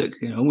 fantastic!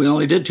 We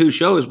only did 2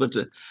 shows, but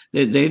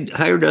they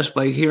hired us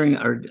by hearing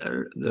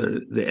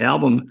the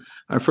album,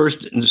 our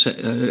first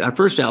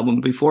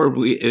album before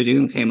it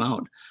even came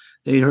out.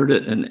 They heard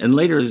it, and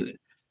later.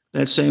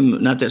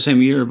 Not that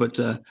same year, but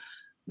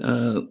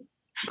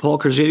Paul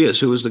Korzilius,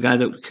 who was the guy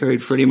that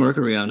carried Freddie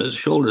Mercury on his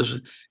shoulders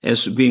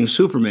as being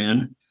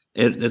Superman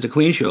at the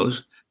Queen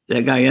shows,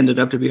 that guy ended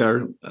up to be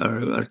our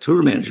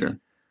tour manager.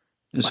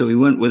 And so we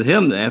went with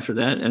him after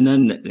that. And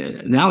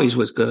then now he's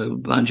with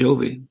Bon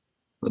Jovi.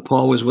 But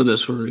Paul was with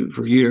us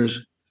for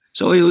years.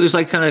 So it was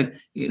like kind of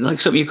like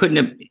something you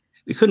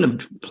couldn't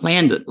have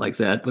planned it like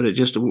that, but it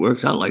just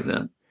worked out like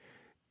that.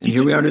 And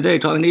here we are today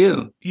talking to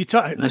you.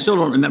 And I still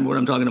don't remember what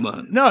I'm talking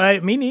about. No,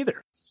 me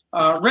neither.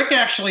 Rick,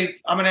 actually,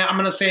 I'm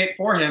gonna say it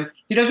for him.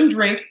 He doesn't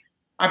drink.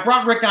 I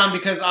brought Rick on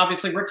because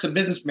obviously Rick's a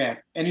businessman,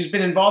 and he's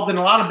been involved in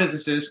a lot of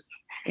businesses.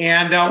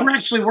 And we're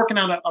actually working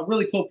on a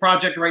really cool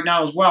project right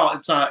now as well.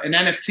 It's an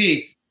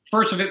NFT,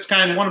 first of its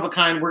kind, one of a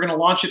kind. We're going to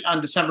launch it on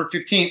December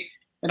 15th,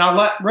 and I'll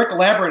let Rick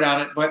elaborate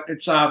on it. But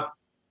it's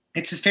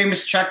his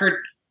famous checkered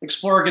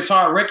Explorer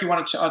guitar. Rick, you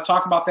want to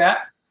talk about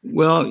that?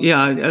 Well,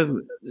 yeah,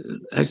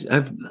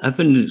 I've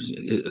been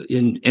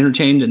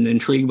entertained and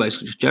intrigued by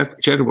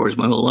checkerboards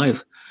my whole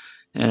life,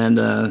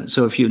 and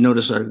so if you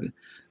notice the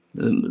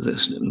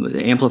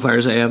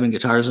amplifiers I have and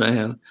guitars I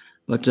have,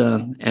 but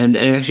and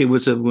actually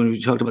when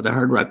we talked about the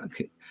Hard Rock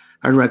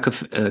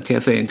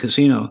Cafe and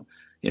Casino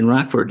in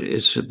Rockford,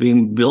 it's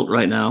being built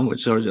right now.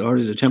 It's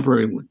already the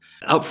temporary.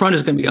 Out front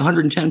is going to be a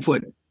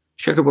 110-foot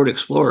checkerboard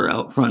Explorer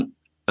out front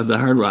of the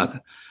Hard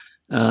Rock,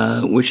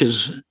 which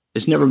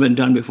it's never been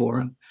done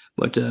before.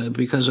 But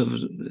because of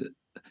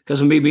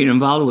me being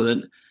involved with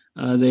it,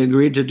 they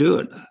agreed to do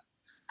it.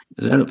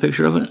 Is that a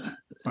picture of it?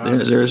 Wow.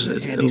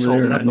 He's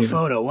holding up a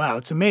photo. Wow,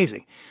 it's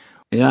amazing.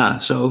 Yeah.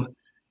 So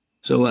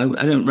I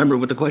didn't remember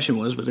what the question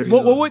was, but there you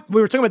go. Well,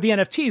 we were talking about the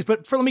NFTs,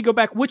 but let me go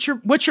back. What's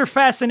your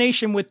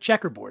fascination with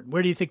checkerboard?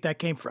 Where do you think that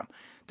came from?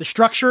 The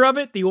structure of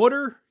it, the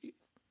order?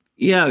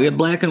 Yeah,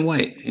 black and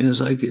white. And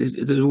it's like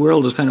the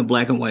world is kind of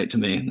black and white to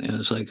me, and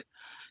it's like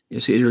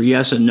it's either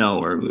yes and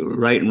no, or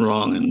right and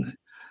wrong,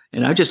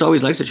 and I just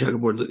always liked the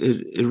checkerboard.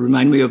 It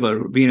reminded me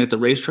of being at the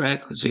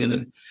racetrack,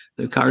 seeing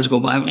the cars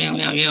go by,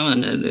 and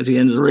at the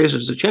end of the race,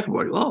 it's a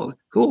checkerboard. Oh,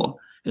 cool.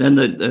 And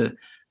then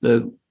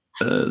the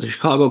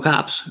Chicago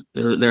cops,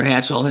 their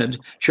hats all had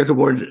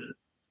checkerboard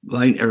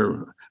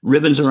or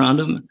ribbons around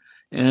them,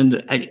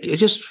 and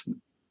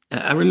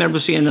I remember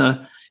seeing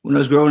when I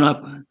was growing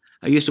up,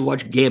 I used to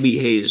watch Gabby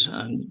Hayes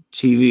on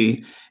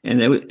TV,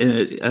 and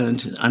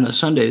on the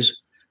Sundays,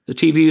 the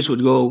TVs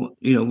would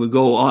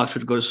go off to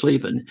go to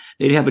sleep, and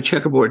they'd have a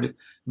checkerboard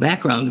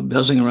background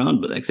buzzing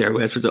around back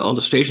there after all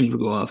the stations would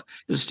go off.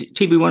 This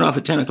TV went off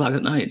at 10 o'clock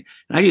at night,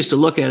 and I used to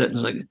look at it and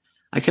it's like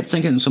I kept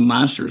thinking some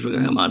monsters were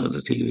going to come out of the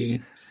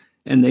TV,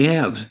 and they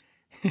have.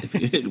 If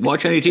you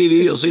watch any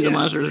TV, you'll see the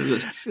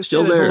monsters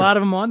still there. There's a lot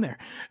of them on there.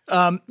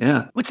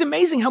 Yeah. It's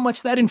amazing how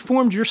much that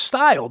informed your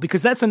style,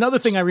 because that's another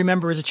thing I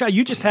remember as a child.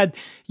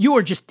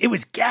 It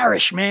was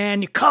garish,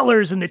 man. Your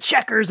colors and the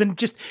checkers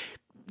and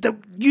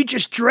you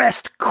just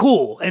dressed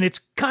cool. And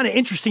it's kind of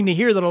interesting to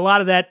hear that a lot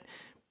of that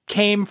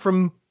came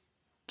from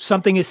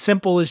something as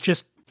simple as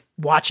just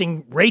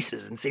watching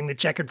races and seeing the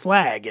checkered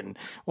flag and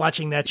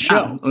watching that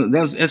show.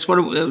 Yeah, that's what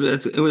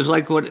it was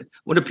like. What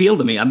appealed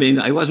to me. I mean,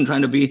 I wasn't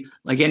trying to be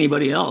like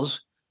anybody else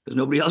because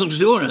nobody else was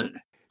doing it.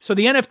 So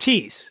the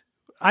NFTs,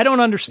 I don't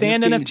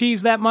understand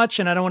NFTs that much,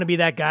 and I don't want to be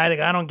that guy.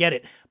 I don't get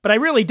it, but I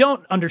really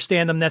don't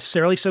understand them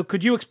necessarily. So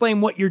could you explain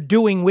what you're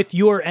doing with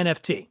your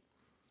NFT?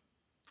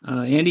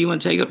 Andy, you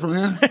want to take it from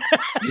here?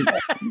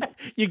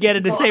 You get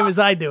it the same as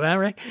I do, huh,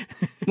 Rick?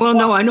 Well,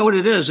 no, I know what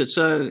it is. It's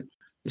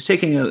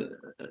taking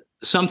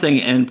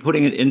something and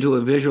putting it into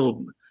a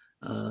visual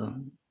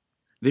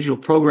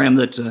program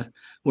that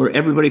where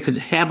everybody could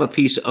have a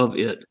piece of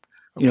it.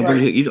 Okay. But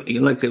you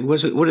like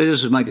what it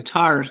is my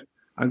guitars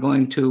are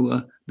going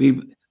to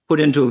be put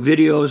into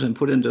videos and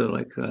put into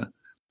like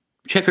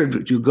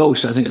checkered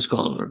ghost, I think it's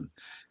called, and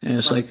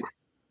it's like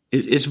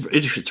it's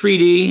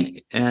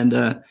 3D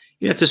and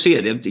you have to see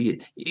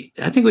it.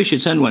 I think we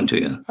should send one to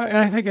you.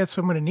 I think I'm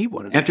going to need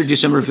one of these. After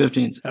December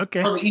 15th.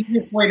 Okay. Well, the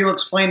easiest way to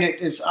explain it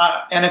is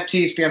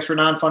NFT stands for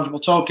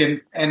non-fungible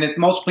token, and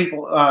most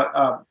people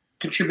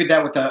contribute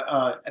that with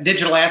a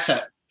digital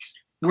asset.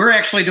 We're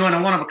actually doing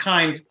a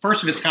one-of-a-kind,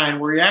 first of its kind,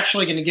 where you're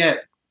actually going to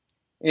get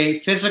a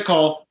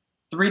physical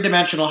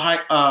three-dimensional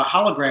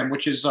hologram,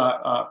 which is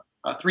a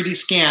 3D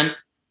scan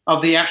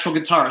of the actual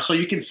guitar. So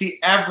you can see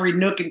every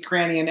nook and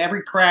cranny and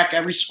every crack,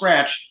 every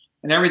scratch,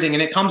 and everything,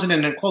 and it comes in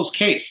an enclosed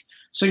case.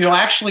 So you'll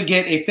actually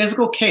get a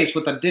physical case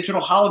with a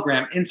digital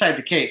hologram inside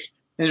the case.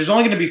 And there's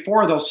only going to be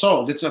 4 of those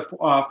sold. It's a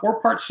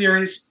 4-part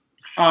series.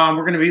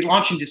 We're going to be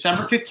launching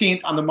December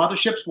 15th on the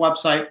Mothership's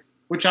website,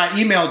 which I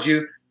emailed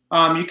you.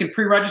 You can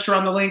pre-register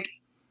on the link.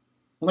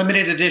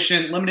 Limited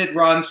edition, limited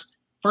runs,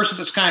 first of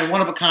its kind,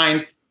 one of a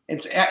kind.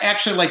 It's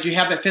actually like you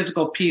have that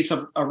physical piece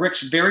of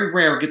Rick's very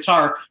rare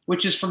guitar,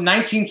 which is from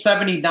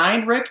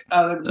 1979, Rick?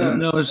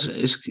 No,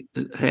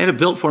 I had it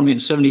built for me in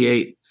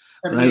 78.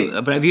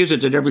 But I've used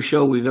it at every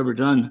show we've ever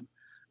done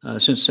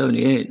since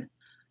 78.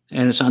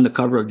 And it's on the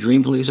cover of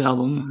Dream Police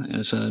album. And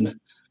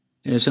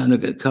it's on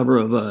the cover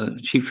of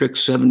Cheap Trick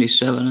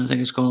 77, I think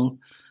it's called.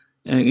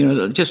 And,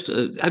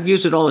 I've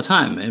used it all the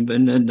time.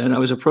 And I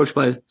was approached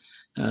by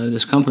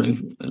this company,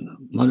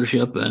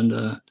 Mothership.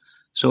 And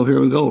so here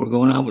we go. We're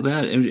going out with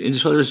that. And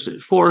so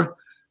there's 4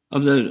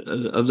 of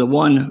the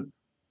one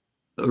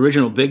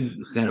original big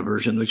kind of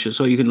version, which is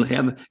so you can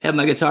have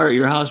my guitar at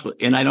your house,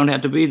 and I don't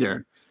have to be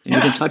there. And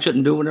you can touch it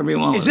and do whatever you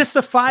want. Is this the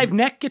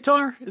 5-neck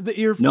guitar that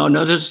you're? No,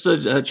 this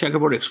is the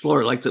Checkerboard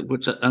Explorer, like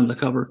what's on the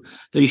cover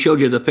that he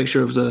showed you the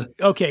picture of the.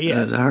 Okay,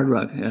 yeah, the hard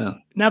rock, yeah.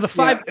 Now the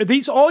 5 are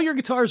these all your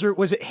guitars, or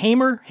was it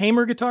Hamer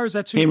guitars?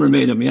 That's Hamer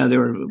made them. Yeah, they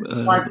were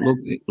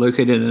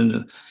located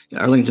in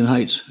Arlington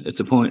Heights at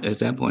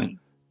that point.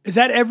 Is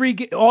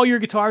that all your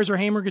guitars are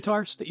Hamer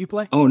guitars that you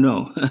play? Oh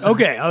no.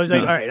 Okay, I was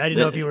like, all right, I didn't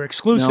know if you were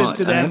exclusive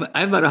to them. I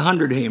have about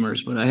 100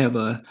 Hamers, but I have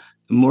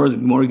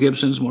more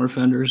Gibsons, more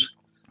Fenders.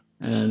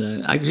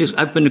 And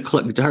I've been a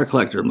guitar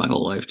collector my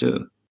whole life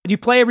too. Do you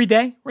play every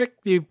day,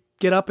 Rick? Do you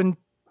get up and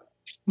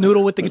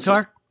noodle with the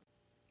guitar?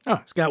 Oh,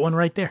 he's got one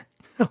right there.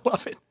 I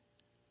love it.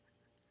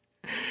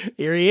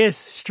 Here he is,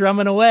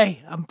 strumming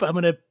away. I'm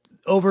going to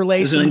overlay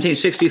this is a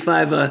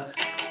 1965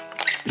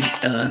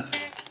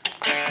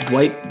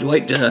 white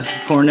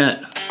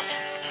cornet.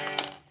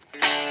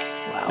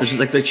 Wow. It was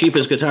like the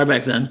cheapest guitar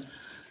back then.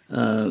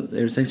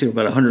 They were thinking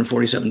about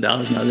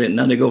 $147.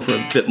 Now they go for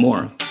a bit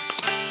more.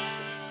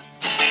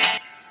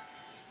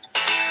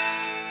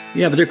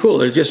 Yeah, but they're cool.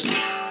 They're just,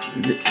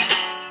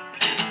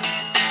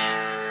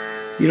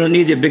 you don't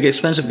need the big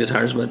expensive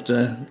guitars, but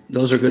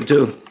those are good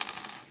too.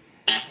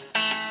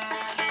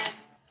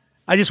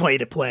 I just want you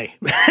to play.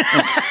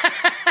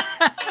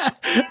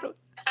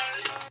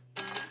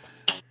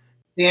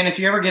 Dan, if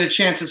you ever get a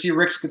chance to see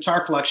Rick's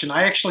guitar collection,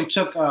 I actually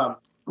took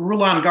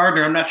Rulon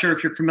Gardner. I'm not sure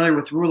if you're familiar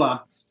with Rulon.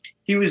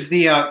 He was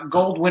the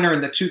gold winner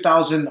in the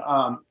 2000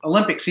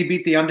 Olympics. He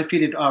beat the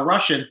undefeated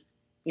Russian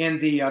in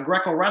the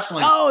Greco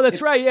wrestling. Oh, that's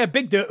right. Yeah,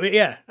 big dude.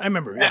 Yeah, I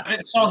remember. Yeah.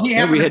 So we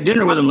had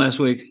dinner with him last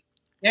week.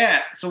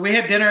 Yeah, so we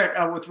had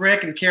dinner with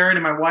Rick and Karen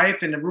and my wife,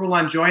 and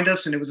Rulon joined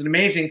us, and it was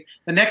amazing.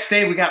 The next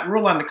day, we got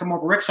Rulon to come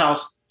over to Rick's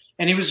house,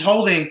 and he was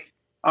holding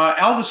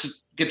Elvis'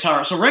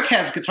 guitar. So Rick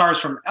has guitars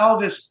from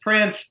Elvis,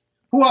 Prince,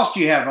 Who else do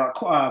you have?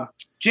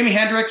 Jimi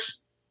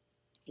Hendrix.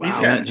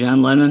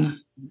 John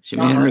Lennon, Jimi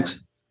Uh-huh. Hendrix.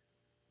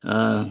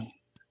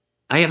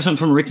 I have some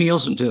from Rick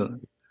Nielsen too.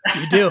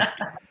 You do.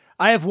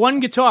 I have one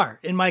guitar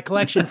in my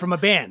collection from a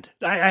band.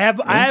 I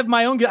have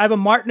my own. I have a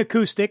Martin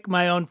acoustic,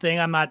 my own thing.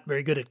 I'm not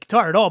very good at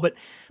guitar at all, but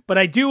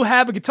I do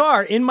have a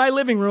guitar in my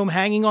living room,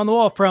 hanging on the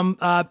wall, from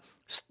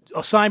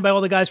signed by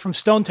all the guys from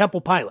Stone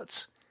Temple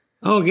Pilots.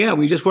 Oh yeah,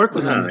 we just worked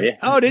with them. Yeah.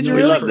 Oh, did you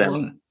We really? love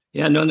them.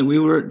 Yeah, no, we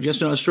were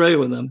just in Australia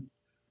with them.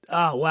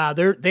 Oh wow,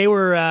 they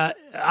were.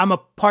 I'm a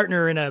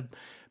partner in a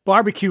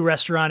barbecue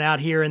restaurant out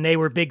here, and they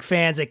were big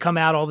fans. They come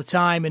out all the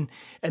time,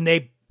 and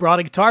they brought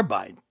a guitar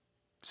by,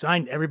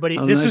 signed everybody.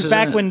 How This nice is is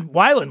back that? when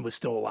Weiland was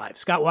still alive.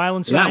 Scott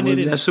Weiland signed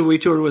it. That's who we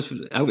toured with.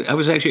 I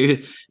was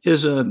actually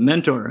his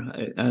mentor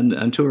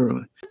on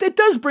tour. It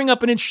does bring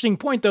up an interesting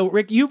point, though,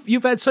 Rick.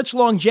 You've had such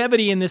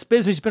longevity in this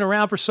business, been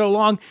around for so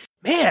long.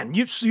 Man,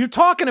 you're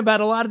talking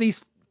about a lot of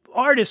these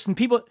artists and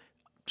people.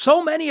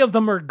 So many of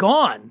them are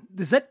gone.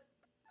 Does that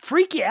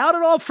freak you out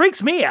at all?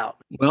 Freaks me out.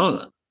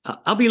 Well,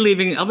 I'll be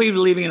leaving. I'll be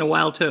leaving in a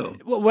while too.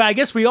 Well, I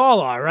guess we all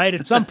are, right?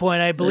 At some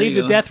point, I believe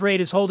you the go. death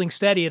rate is holding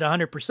steady at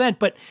 100%.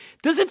 But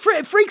does it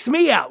freaks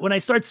me out when I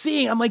start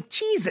seeing? I'm like,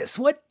 Jesus,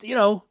 what?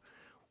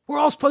 We're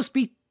all supposed to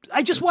be.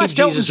 I just watched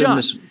Elton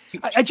John.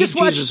 I just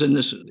watched Jesus in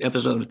this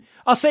episode.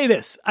 I'll say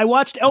this: I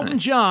watched Elton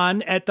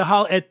John at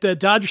the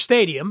Dodger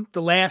Stadium,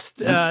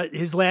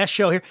 his last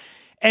show here,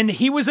 and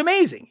he was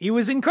amazing. He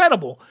was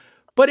incredible,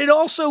 but it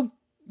also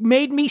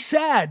made me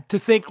sad to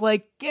think,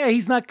 like, yeah,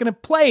 he's not going to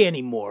play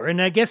anymore,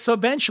 and I guess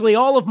eventually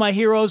all of my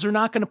heroes are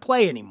not going to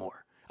play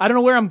anymore. I don't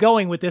know where I'm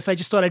going with this. I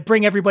just thought I'd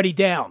bring everybody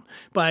down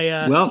by.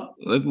 Well,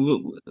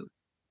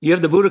 you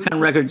have the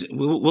Budokan record.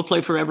 We'll play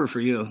forever for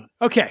you.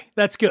 Okay,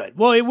 that's good.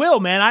 Well, it will,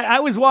 man.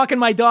 I was walking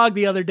my dog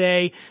the other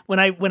day when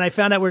I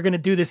found out we were going to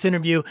do this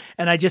interview,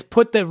 and I just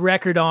put the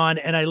record on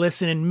and I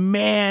listened, and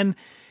man,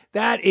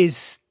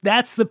 that's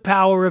the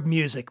power of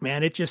music,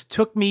 man. It just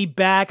took me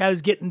back. I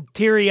was getting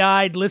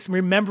teary-eyed,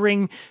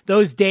 remembering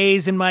those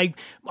days in my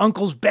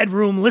uncle's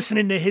bedroom,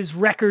 listening to his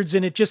records,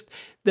 and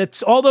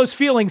that's all those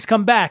feelings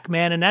come back,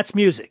 man, and that's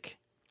music.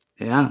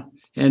 Yeah,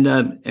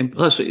 and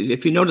plus,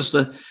 if you notice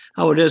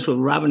how it is when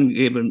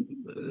Robin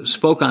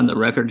spoke on the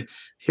record,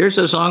 here's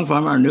a song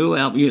from our new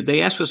album.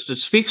 They asked us to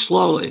speak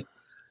slowly.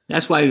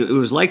 That's why it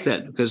was like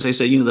that, because they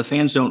said, the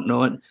fans don't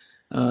know it.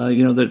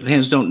 The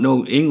fans don't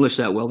know English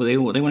that well, but they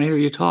want to hear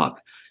you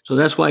talk. So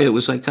that's why it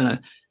was like kind of,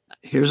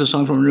 here's a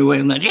song from a new way,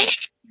 and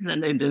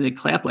then they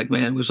clap like,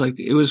 man. It was like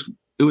it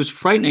was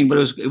frightening, but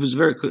it was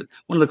very cool.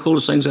 One of the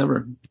coolest things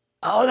ever.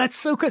 Oh, that's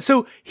so good.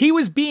 So he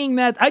was being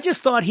that. I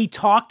just thought he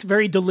talked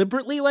very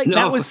deliberately, like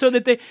that was so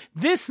that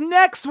this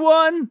next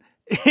one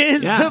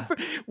is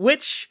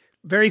which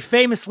very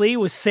famously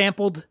was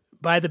sampled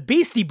by the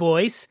Beastie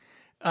Boys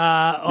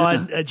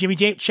on Jimmy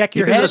James. Check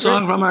Your Head. Here's a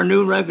song from our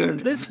new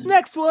record. This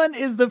next one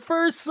is the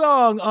first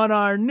song on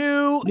our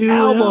new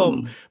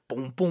album.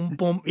 Boom, boom,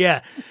 boom.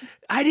 Yeah.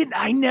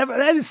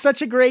 That is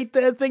such a great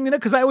thing to know,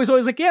 because I was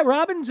always like, yeah,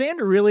 Robin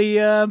Zander really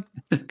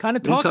kind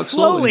of talks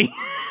slowly.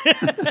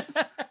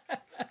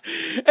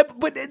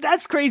 But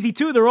that's crazy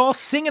too. They're all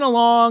singing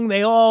along.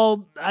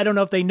 I don't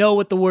know if they know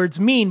what the words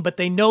mean, but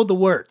they know the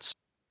words.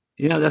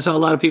 Yeah, that's how a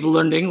lot of people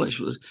learned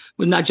English, was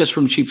not just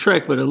from Cheap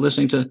Trick, but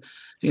listening to,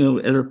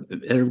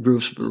 other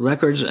groups'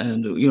 records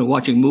and,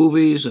 watching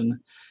movies, and,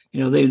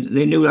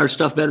 they knew our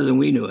stuff better than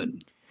we knew it.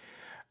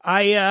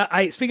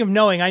 I speak of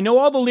knowing, I know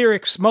all the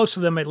lyrics, most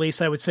of them at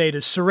least, I would say,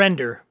 to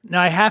Surrender.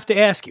 Now I have to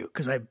ask you,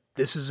 because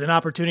this is an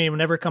opportunity that will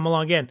never come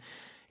along again.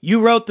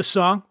 You wrote the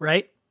song,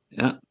 right?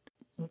 Yeah.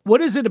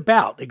 What is it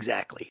about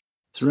exactly?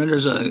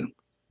 Surrender's a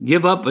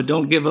give up, but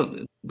don't give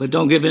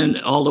in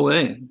all the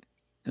way.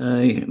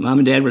 Mom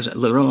and Dad was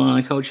the Rolling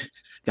Line coach,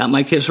 got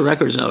my kids'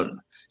 records out.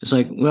 It's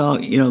like, well,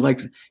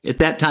 like at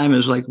that time, it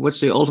was like, what's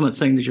the ultimate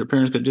thing that your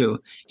parents could do?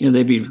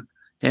 They'd be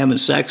having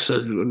sex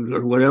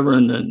or whatever,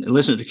 and then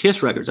listen to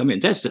Kiss records. I mean,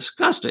 that's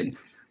disgusting,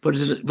 but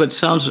it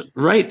sounds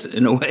right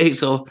in a way.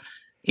 So,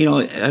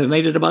 I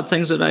made it about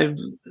things that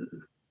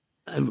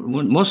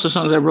most of the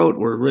songs I wrote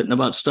were written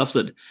about stuff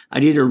that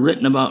I'd either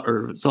written about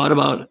or thought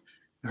about,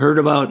 heard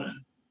about,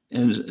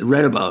 and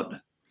read about.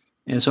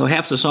 And so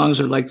half the songs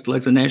are like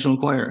the National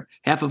Enquirer.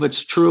 Half of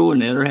it's true,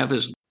 and the other half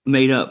is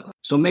made up.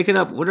 So make it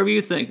up, whatever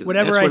you think.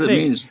 Whatever That's what I think.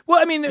 It means.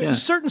 Well, I mean,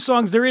 there's certain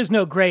songs there is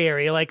no gray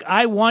area. Like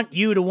I want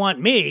you to want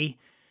me.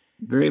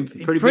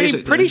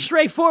 Pretty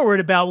straightforward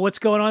about what's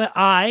going on.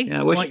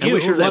 I want you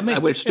to want me.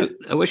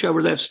 I wish I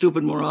were that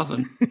stupid more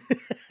often.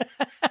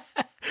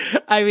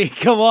 I mean,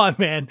 come on,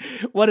 man!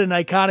 What an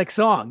iconic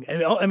song!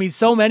 I mean,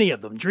 so many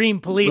of them. Dream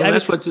Police. Well,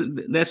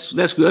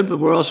 that's good. But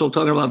we're also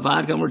talking about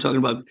vodka. We're talking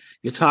about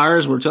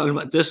guitars. We're talking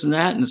about this and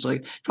that. And it's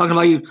like talking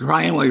about you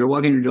crying while you're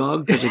walking your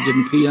dog because it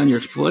didn't pee on your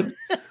foot.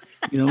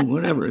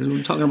 Whatever.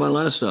 We're talking about a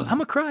lot of stuff.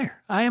 I'm a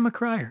crier. I am a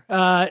crier.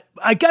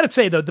 I got to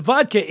say though, the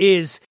vodka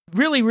is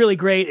really, really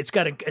great.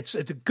 It's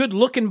a good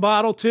looking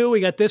bottle too. We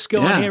got this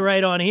going here,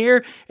 right on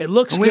here. It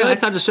looks good. I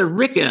thought it said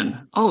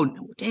Ricken.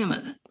 Oh, damn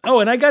it. Oh,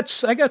 and I got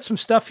some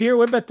stuff here.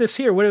 What about this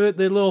here? What about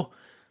the little?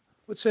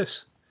 What's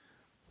this?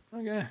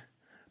 Okay.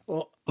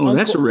 Well,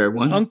 that's a rare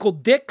one. Uncle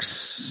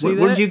Dick's.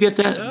 Where did you get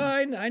that?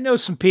 I know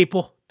some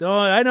people.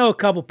 I know a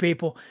couple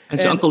people.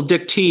 It's Uncle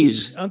Dick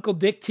T's. Uncle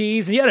Dick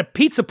T's. And you had a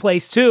pizza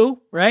place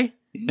too, right?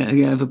 Yeah,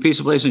 I have a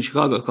pizza place in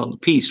Chicago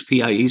called Peace,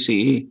 Piece.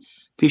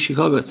 Peace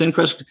Chicago, thin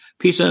crust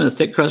pizza in a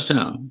thick crust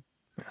town.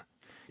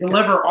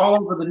 Deliver all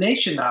over the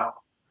nation now,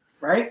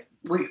 right?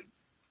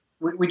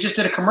 We just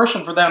did a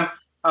commercial for them.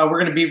 We're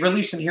going to be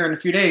releasing here in a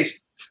few days,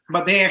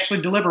 but they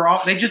actually deliver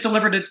all. They just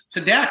delivered it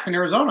to Dax in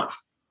Arizona.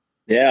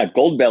 Yeah,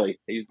 Goldbelly.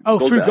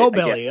 Through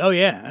Goldbelly. Oh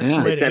yeah,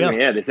 that's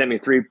they sent me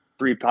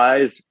three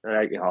pies.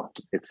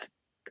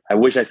 I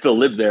wish I still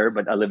lived there,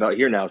 but I live out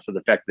here now. So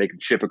the fact that they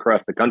can ship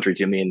across the country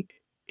to me, and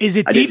is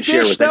it deep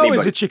dish though? Anybody.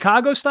 Is it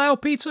Chicago style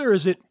pizza or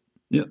is it?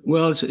 Yeah,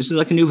 well, it's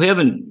like a New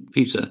Haven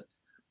pizza.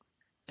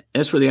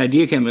 That's where the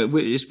idea came.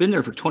 It's been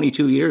there for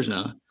 22 years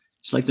now.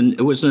 It's like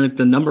it was like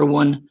the number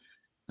one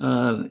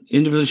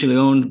individually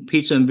owned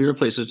pizza and beer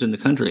places in the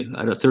country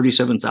out of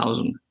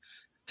 37,000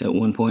 at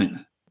one point.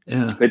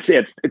 Yeah,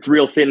 it's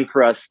real thin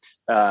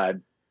crust,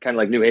 kind of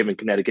like New Haven,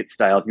 Connecticut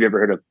style. Have you ever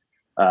heard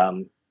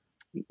of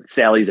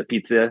Sally's a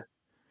Pizza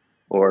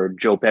or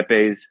Joe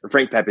Pepe's or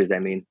Frank Pepe's? I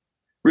mean,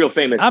 real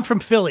famous. I'm from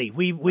Philly.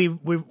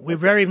 We're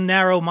very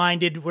narrow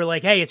minded. We're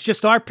like, hey, it's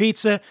just our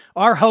pizza,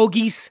 our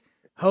hoagies.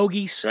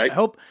 Right. I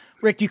hope,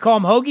 Rick, do you call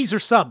them hoagies or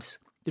subs?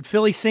 Did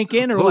Philly sink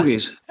in or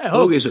hoagies? What? Yeah,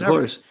 hoagies, of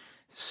course.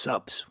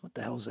 Subs. What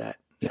the hell is that?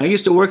 I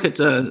used to work at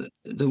the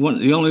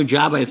only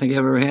job I think I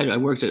ever had. I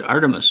worked at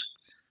Artemis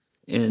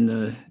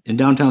in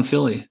downtown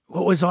Philly.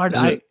 What was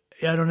Artemis?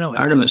 I don't know.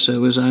 Artemis. It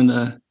was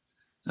on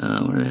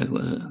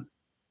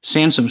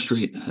Sansom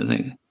Street, I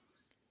think.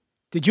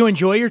 Did you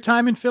enjoy your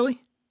time in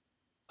Philly?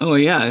 Oh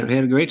yeah, I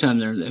had a great time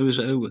there. It was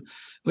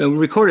we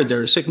recorded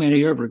there. Sick Man of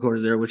Europe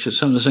recorded there, which is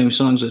some of the same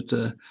songs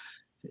that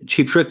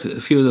Cheap Trick.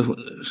 A few of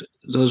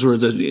those were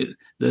the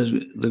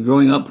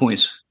growing up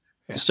points,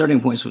 the starting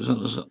points of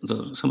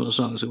some of the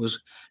songs. It was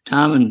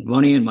Tom and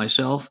Bunny and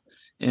myself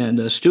and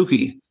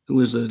Stookie, who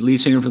was the lead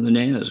singer from the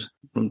Nas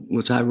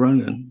with Ty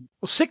Rundgren.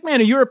 Well, Sick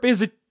Man of Europe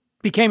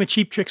became a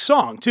Cheap Trick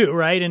song too,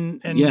 right? And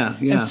yeah.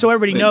 And so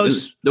everybody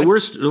knows the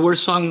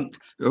worst song,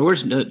 the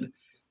worst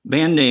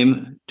band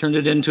name turned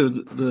it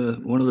into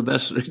one of the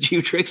best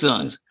Cheap Trick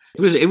songs.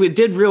 It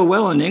did real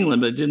well in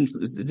England, but it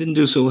didn't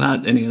do so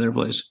hot any other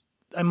place.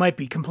 I might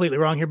be completely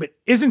wrong here, but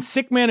isn't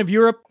Sick Man of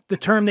Europe the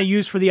term they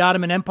used for the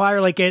Ottoman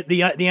Empire? Like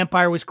the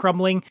empire was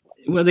crumbling.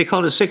 Well, they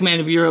called it Sick Man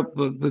of Europe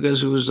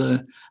because it was I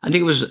think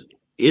it was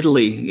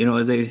Italy. You know,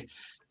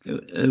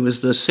 it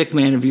was the sick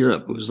man of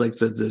Europe. It was like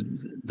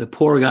the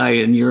poor guy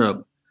in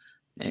Europe.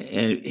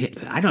 And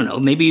I don't know.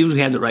 Maybe you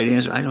had the right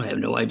answer. I have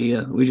no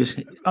idea.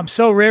 I'm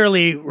so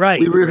rarely right.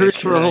 We rehearsed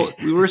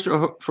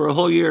for a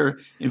whole year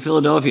in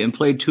Philadelphia and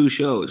played 2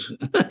 shows.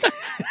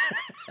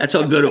 That's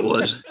how good it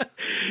was.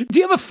 Do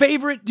you have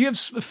favorite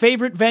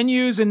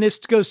venues? And this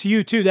goes to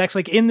you too. That's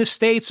like in the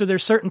States, or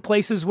there's certain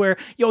places where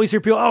you always hear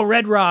people,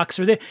 Red Rocks,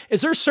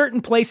 is there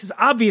certain places?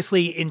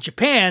 Obviously in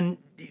Japan,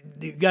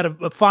 you got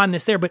a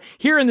fondness there, but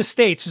here in the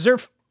States, is there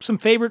some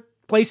favorite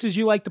places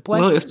you like to play?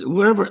 Well,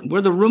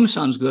 where the room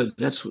sounds good,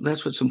 that's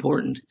what's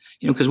important.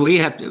 You know, because we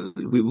have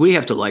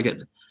to like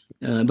it.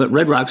 But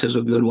Red Rocks is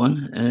a good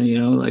one, and you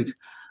know, like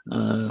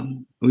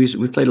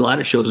we played a lot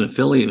of shows in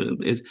Philly.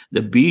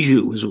 The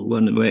Bijou was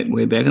one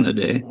way back in the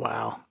day.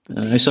 Wow.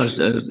 I saw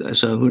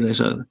who did I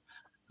saw?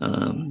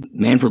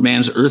 Man for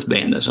Man's Earth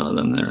Band. I saw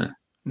them there.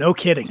 No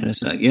kidding. And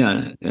it's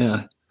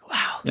yeah.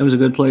 Wow. It was a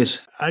good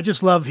place. I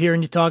just love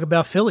hearing you talk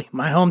about Philly,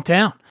 my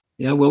hometown.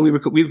 Yeah, well, we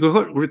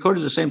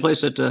recorded the same place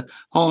that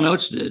Hall &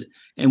 Oates did,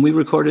 and we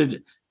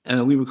recorded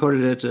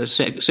at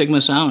Sigma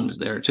Sound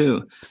there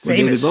too.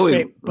 Famous.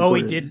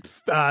 Bowie did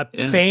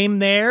Fame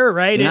there,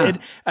 right? Yeah.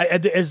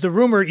 As the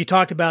rumor you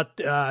talked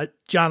about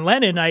John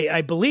Lennon,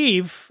 I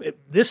believe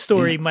this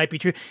story might be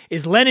true.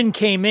 Is Lennon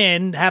came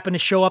in, happened to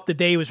show up the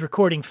day he was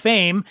recording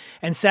Fame,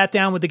 and sat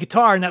down with the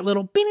guitar and that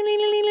little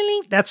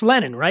that's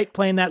Lennon, right?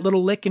 Playing that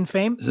little lick in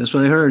Fame. That's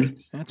what I heard.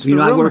 That's the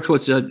rumor. I worked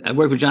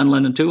with John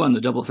Lennon too on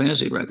the Double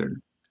Fantasy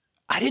record.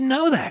 I didn't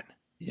know that.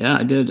 Yeah,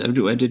 I did.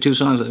 I did 2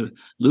 songs,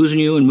 "Losing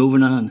You" and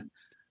 "Moving On."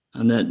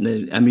 On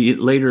that, I mean,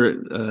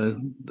 later,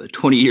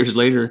 20 years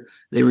later,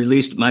 they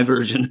released my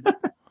version.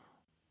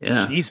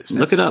 Yeah, Jesus,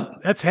 look it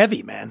up. That's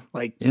heavy, man.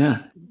 Like,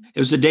 yeah, it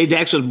was the day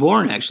Dax was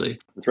born. Actually,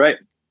 that's right.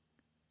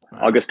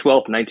 August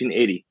 12th,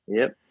 1980.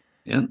 Yep.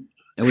 Yeah,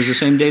 it was the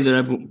same day that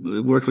I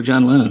worked with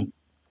John Lennon.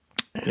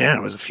 Yeah,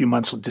 it was a few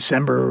months.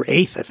 December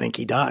 8th, I think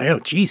he died. Oh,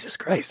 Jesus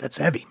Christ, that's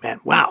heavy, man.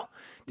 Wow,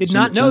 did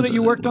not know that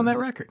you worked on that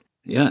record.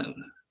 Yeah,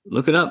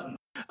 look it up.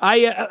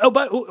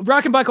 But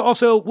Rockin'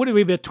 also, what did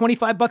we be,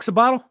 $25 a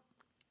bottle?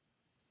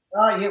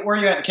 Yeah, where are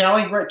you at,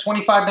 Cali? We're at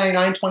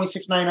 $25.99,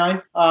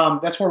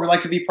 $26.99. That's where we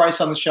like to be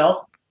priced on the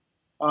shelf.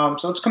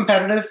 So it's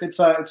competitive. It's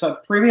a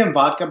premium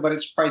vodka, but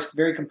it's priced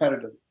very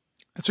competitive.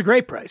 That's a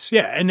great price.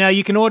 Yeah, and now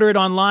you can order it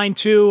online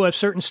too.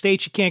 Certain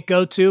states you can't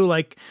go to,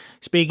 like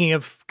speaking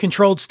of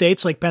controlled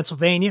states like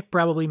Pennsylvania,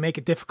 probably make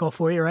it difficult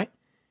for you, right?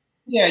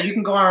 Yeah, you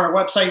can go on our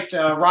website,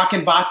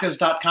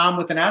 rockinvodkas.com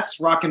with an S,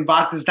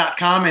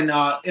 rockinvodkas.com, and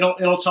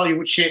it'll tell you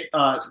what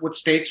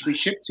states we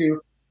ship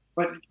to.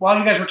 But while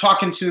you guys were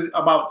talking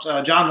about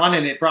John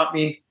Lennon, it brought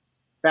me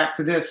back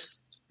to this.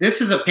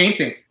 This is a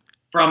painting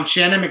from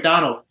Shannon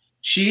McDonald.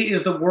 She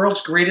is the world's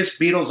greatest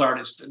Beatles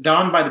artist,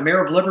 done by the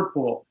mayor of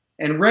Liverpool.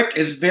 And Rick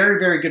is very,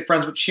 very good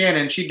friends with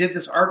Shannon. She did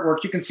this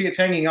artwork. You can see it's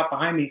hanging up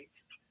behind me.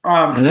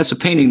 And that's a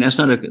painting. That's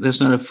not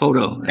a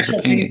photo. That's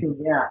a painting.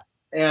 Yeah.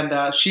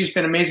 And she's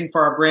been amazing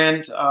for our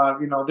brand.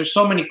 There's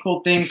so many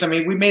cool things. I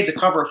mean, we made the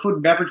cover of Food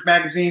and Beverage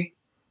magazine.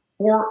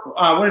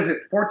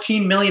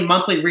 14 million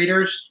monthly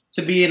readers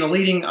to be in a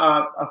leading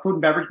food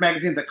and beverage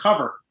magazine. The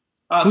cover.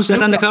 Who's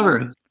that on the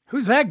cover?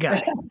 Who's that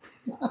guy?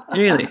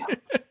 Really?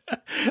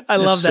 I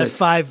love that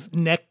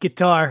 5-neck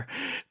guitar.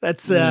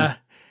 That's I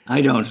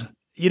don't.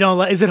 You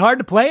don't. Is it hard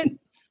to play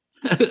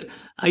it?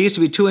 I used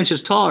to be 2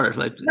 inches taller.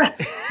 I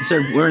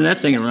started wearing that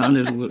thing around.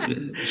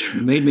 It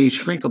made me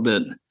shrink a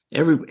bit.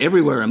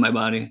 Everywhere in my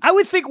body. I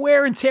would think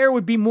wear and tear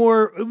would be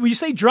more. Would you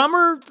say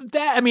drummer?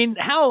 That I mean,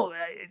 how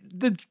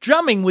the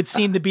drumming would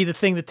seem to be the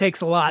thing that takes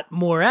a lot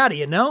more out of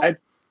you. No,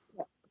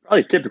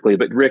 probably typically,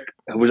 but Rick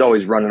was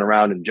always running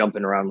around and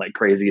jumping around like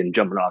crazy and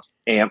jumping off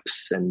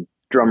amps and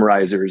drum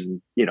risers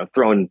and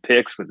throwing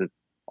picks with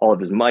all of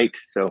his might.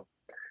 So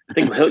I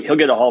think he'll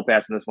get a hall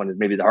pass in this one. Is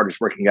maybe the hardest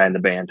working guy in the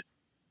band.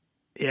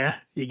 Yeah,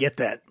 you get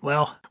that.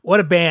 Well, what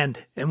a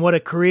band and what a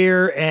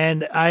career,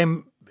 and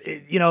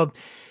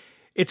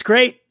it's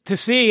great to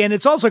see, and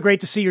it's also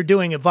great to see you're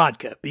doing a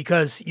vodka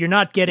because you're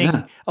not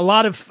getting a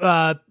lot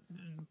of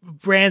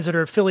brands that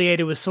are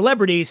affiliated with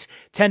celebrities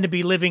tend to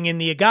be living in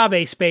the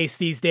agave space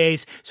these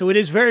days. So it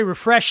is very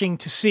refreshing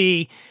to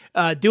see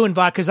doing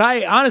vodka. Because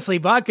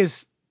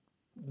vodka's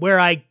where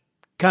I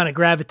kind of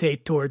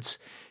gravitate towards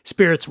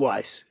spirits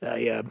wise.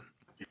 And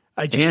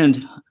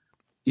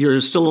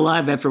you're still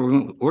alive after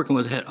working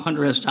with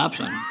Hunter S.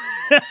 Thompson.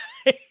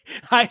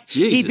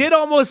 He did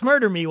almost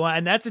murder me one,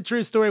 and that's a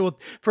true story. Well,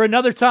 for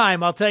another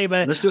time, I'll tell you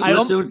about it.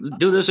 Let's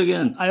do this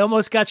again. I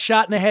almost got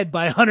shot in the head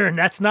by Hunter, and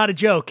that's not a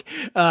joke.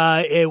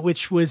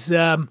 Which was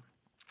I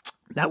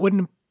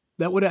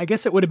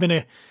guess it would have been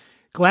a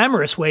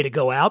glamorous way to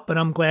go out, but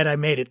I'm glad I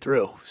made it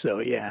through. So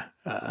yeah,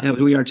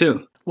 we are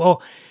too.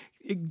 Well,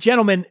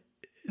 gentlemen,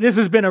 this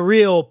has been a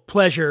real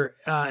pleasure,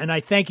 and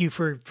I thank you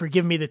for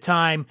giving me the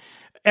time.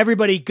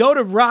 Everybody, go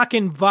to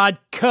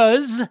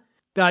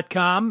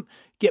rockinvodkas.com.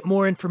 Get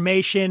more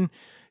information.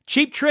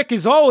 Cheap Trick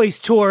is always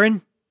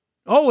touring,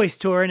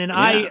 and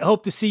I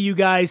hope to see you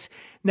guys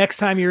next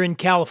time you're in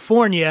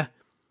California.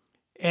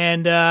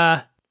 And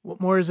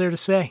what more is there to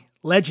say?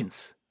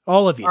 Legends,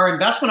 all of you. Our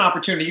investment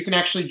opportunity, you can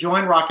actually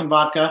join Rockin'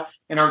 Vodka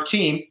and our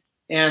team,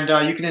 and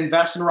you can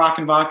invest in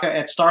Rockin' Vodka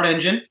at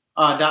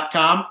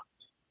startengine.com.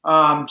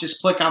 Just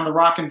click on the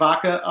Rockin'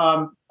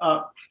 Vodka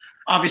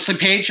obviously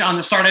page on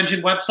the Start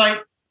Engine website,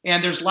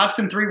 and there's less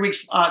than 3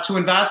 weeks to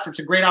invest. It's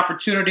a great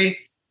opportunity.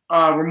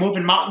 We're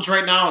moving mountains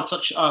right now in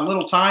such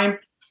little time.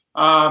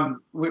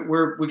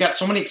 We got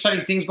so many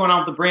exciting things going on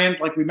with the brand,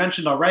 like we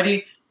mentioned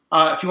already.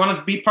 If you want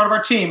to be part of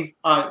our team,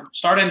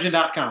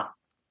 startengine.com.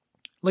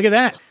 Look at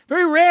that.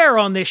 Very rare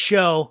on this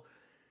show.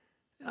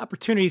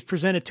 Opportunities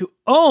presented to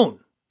own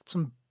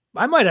some.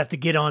 I might have to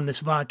get on this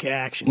vodka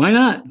action. Why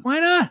not?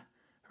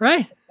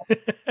 Right?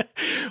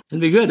 It'd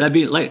be good.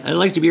 I'd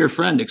like to be your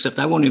friend, except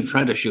I won't even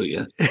try to shoot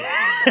you.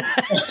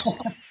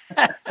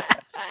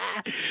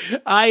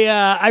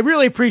 I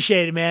really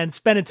appreciate it, man,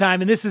 spending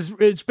time. And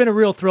it's been a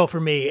real thrill for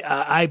me.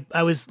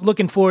 I was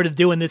looking forward to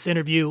doing this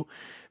interview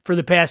for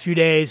the past few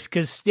days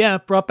because,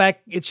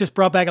 it's just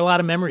brought back a lot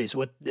of memories,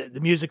 what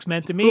the music's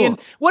meant to me and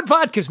what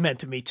vodka's meant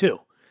to me too.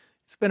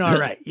 It's been all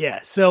right. Yeah.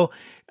 So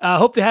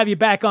hope to have you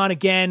back on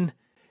again.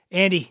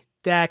 Andy,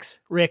 Dax,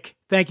 Rick,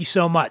 thank you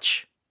so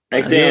much.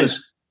 Thanks, Dan.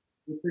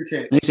 We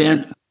appreciate it. Thanks,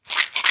 Dan.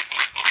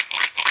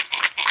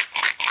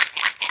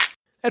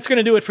 That's going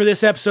to do it for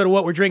this episode of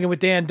What We're Drinking with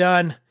Dan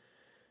Dunn. I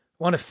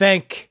want to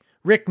thank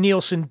Rick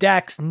Nielsen,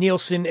 Dax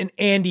Nielsen, and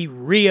Andy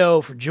Rio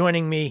for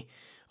joining me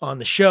on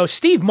the show.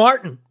 Steve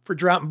Martin for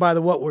dropping by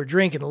the What We're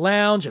Drinking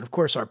lounge. And, of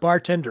course, our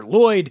bartender,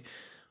 Lloyd.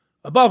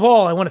 Above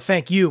all, I want to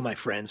thank you, my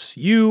friends.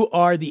 You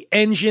are the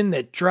engine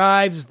that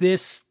drives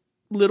this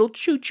little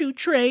choo-choo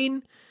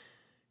train. I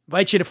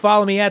invite you to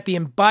follow me at The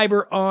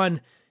Imbiber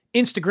on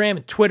Instagram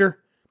and Twitter.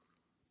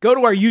 Go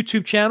to our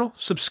YouTube channel,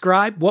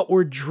 subscribe, What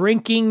We're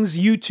Drinking's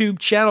YouTube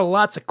channel.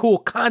 Lots of cool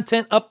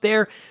content up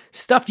there,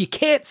 stuff you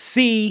can't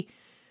see.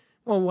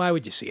 Well, why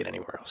would you see it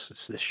anywhere else?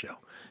 It's this show.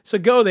 So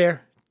go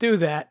there, do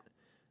that.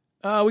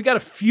 We got a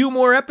few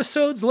more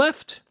episodes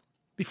left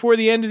before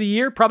the end of the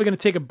year. Probably going to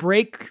take a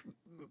break,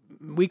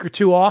 a week or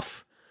two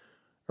off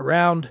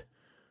around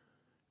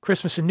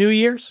Christmas and New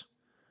Year's.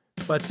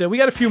 But we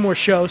got a few more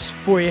shows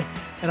for you,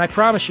 and I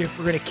promise you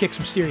we're going to kick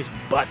some serious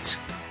butt.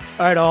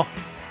 All right, all.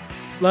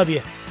 Love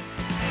you.